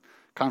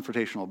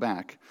confrontational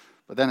back,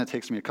 but then it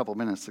takes me a couple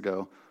minutes to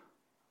go,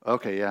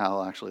 okay, yeah,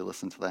 I'll actually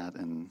listen to that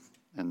and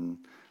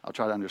I'll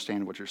try to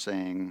understand what you're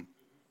saying,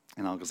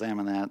 and I'll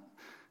examine that,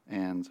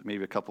 and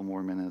maybe a couple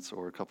more minutes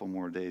or a couple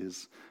more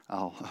days,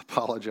 I'll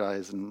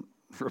apologize and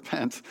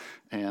repent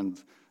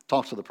and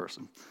talk to the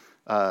person.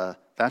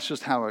 That's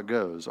just how it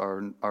goes.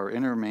 Our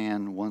inner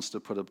man wants to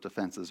put up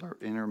defenses. Our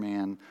inner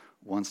man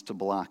wants to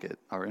block it.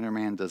 Our inner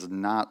man does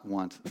not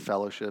want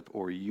fellowship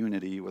or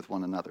unity with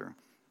one another.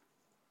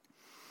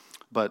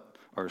 But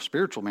our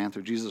spiritual man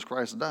through Jesus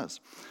Christ does.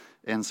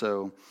 And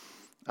so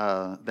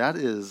that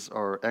is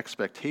our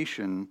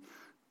expectation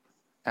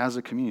as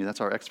a community.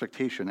 That's our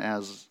expectation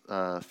as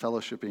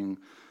fellowshipping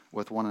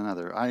with one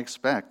another. I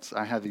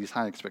have these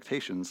high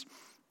expectations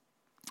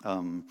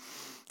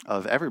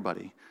of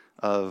everybody,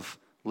 of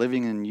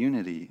living in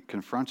unity,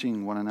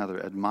 confronting one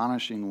another,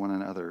 admonishing one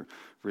another,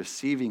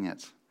 receiving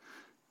it.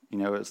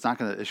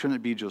 It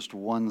shouldn't be just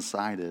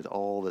one-sided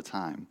all the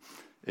time.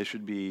 It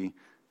should be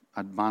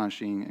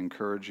admonishing,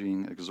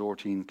 encouraging,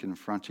 exhorting,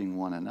 confronting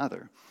one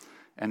another.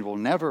 And we'll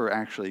never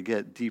actually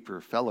get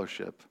deeper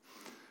fellowship,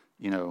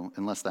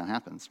 unless that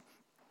happens.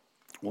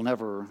 We'll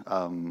never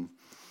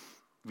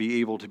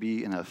be able to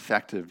be an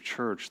effective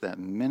church that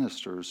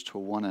ministers to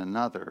one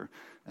another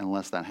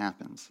unless that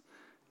happens.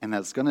 And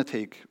that's going to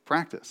take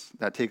practice.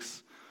 That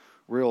takes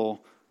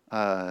real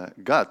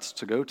guts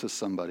to go to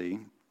somebody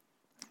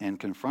and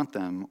confront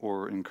them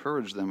or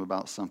encourage them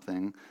about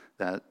something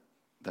that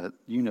that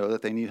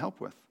they need help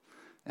with.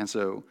 And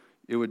so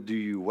it would do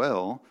you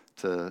well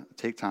to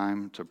take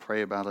time to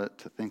pray about it,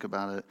 to think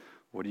about it.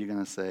 What are you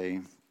going to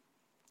say?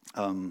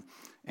 And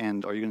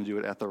are you going to do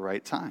it at the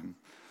right time?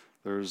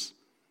 There's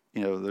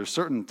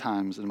certain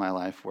times in my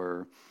life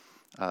where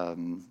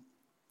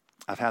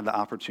I've had the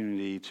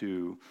opportunity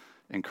to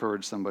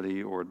encourage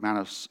somebody or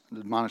admonish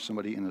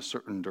somebody in a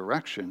certain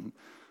direction,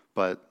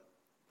 but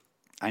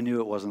I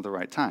knew it wasn't the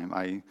right time.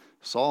 I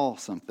saw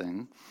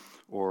something,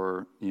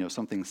 or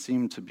something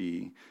seemed to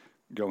be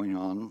going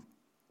on,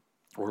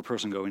 or a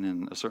person going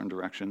in a certain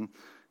direction,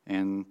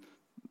 and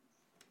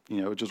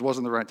it just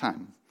wasn't the right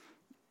time.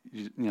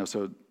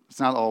 So it's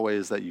not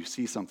always that you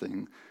see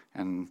something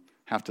and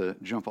have to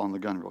jump on the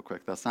gun real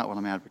quick. That's not what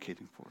I'm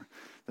advocating for.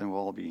 Then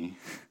we'll all be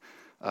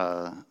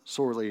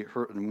sorely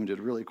hurt and wounded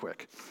really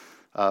quick.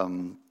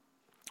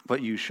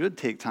 But you should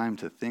take time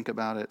to think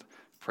about it,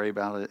 pray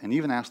about it, and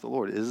even ask the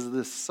Lord, is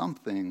this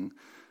something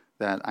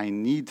that I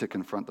need to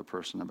confront the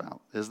person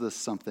about? Is this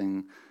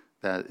something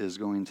that is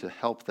going to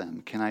help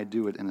them? Can I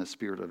do it in a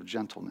spirit of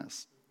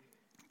gentleness?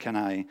 Can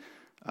I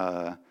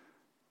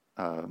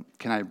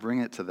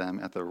bring it to them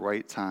at the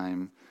right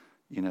time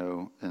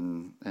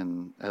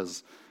and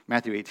as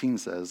Matthew 18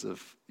 says,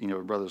 if, a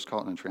brother's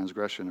caught in a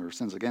transgression or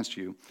sins against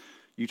you,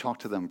 you talk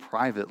to them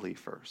privately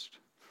first.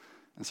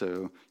 And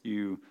so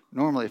you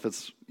normally, if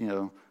it's,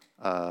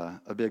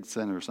 a big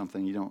sin or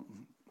something, you don't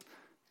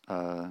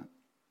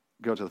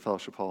go to the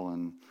fellowship hall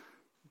and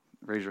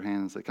raise your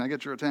hand and say, "Can I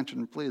get your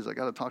attention, please? I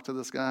got to talk to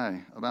this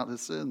guy about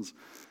his sins."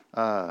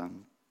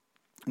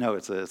 No,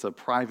 it's a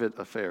private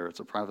affair.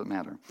 It's a private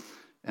matter.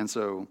 And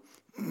so,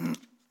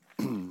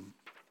 and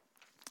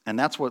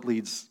that's what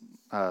leads,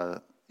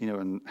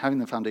 in having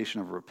the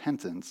foundation of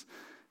repentance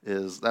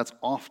that's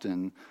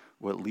often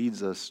what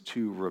leads us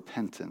to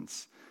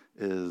repentance,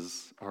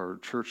 is our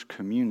church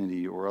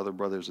community or other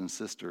brothers and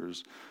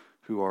sisters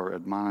who are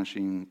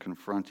admonishing,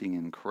 confronting,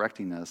 and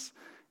correcting us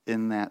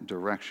in that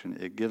direction.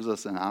 It gives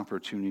us an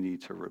opportunity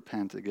to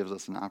repent. It gives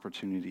us an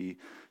opportunity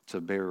to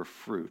bear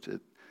fruit.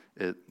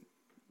 It's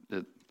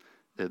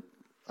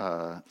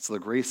the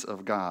grace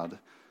of God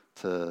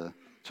to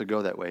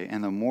go that way.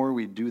 And the more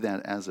we do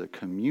that as a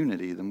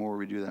community, the more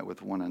we do that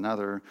with one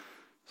another,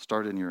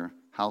 start in your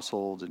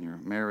households, in your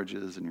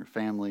marriages, in your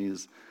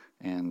families,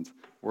 and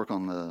work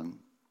on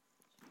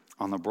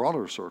the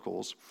broader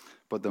circles.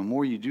 But the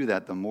more you do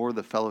that, the more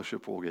the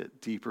fellowship will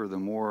get deeper, the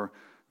more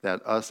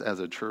that us as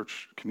a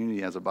church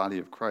community, as a body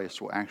of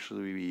Christ, will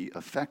actually be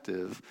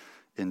effective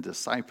in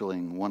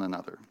discipling one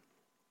another.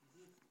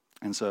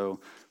 And so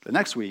the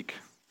next week,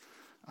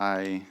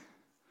 I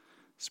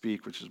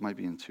speak, which might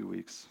be in 2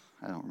 weeks.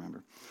 I don't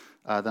remember.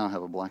 Then I'll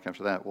have a block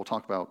after that. We'll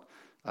talk about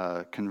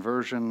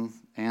conversion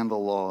and the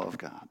law of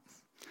God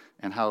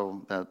and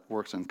how that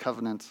works in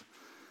covenant,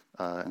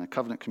 in a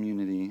covenant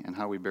community, and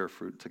how we bear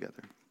fruit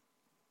together.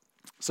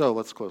 So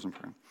let's close in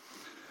prayer.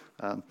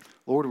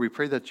 Lord, we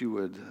pray that you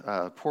would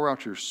pour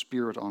out your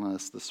Spirit on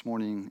us this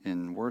morning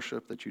in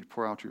worship, that you'd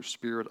pour out your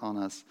Spirit on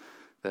us,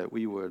 that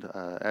we would,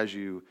 as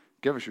you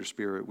give us your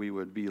Spirit, we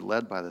would be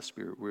led by the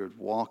Spirit, we would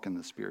walk in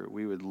the Spirit,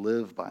 we would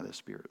live by the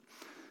Spirit.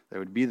 That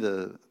would be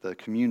the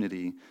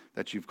community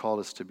that you've called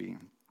us to be.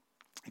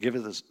 Give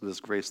us this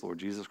grace, Lord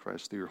Jesus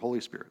Christ, through your Holy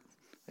Spirit.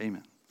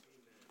 Amen.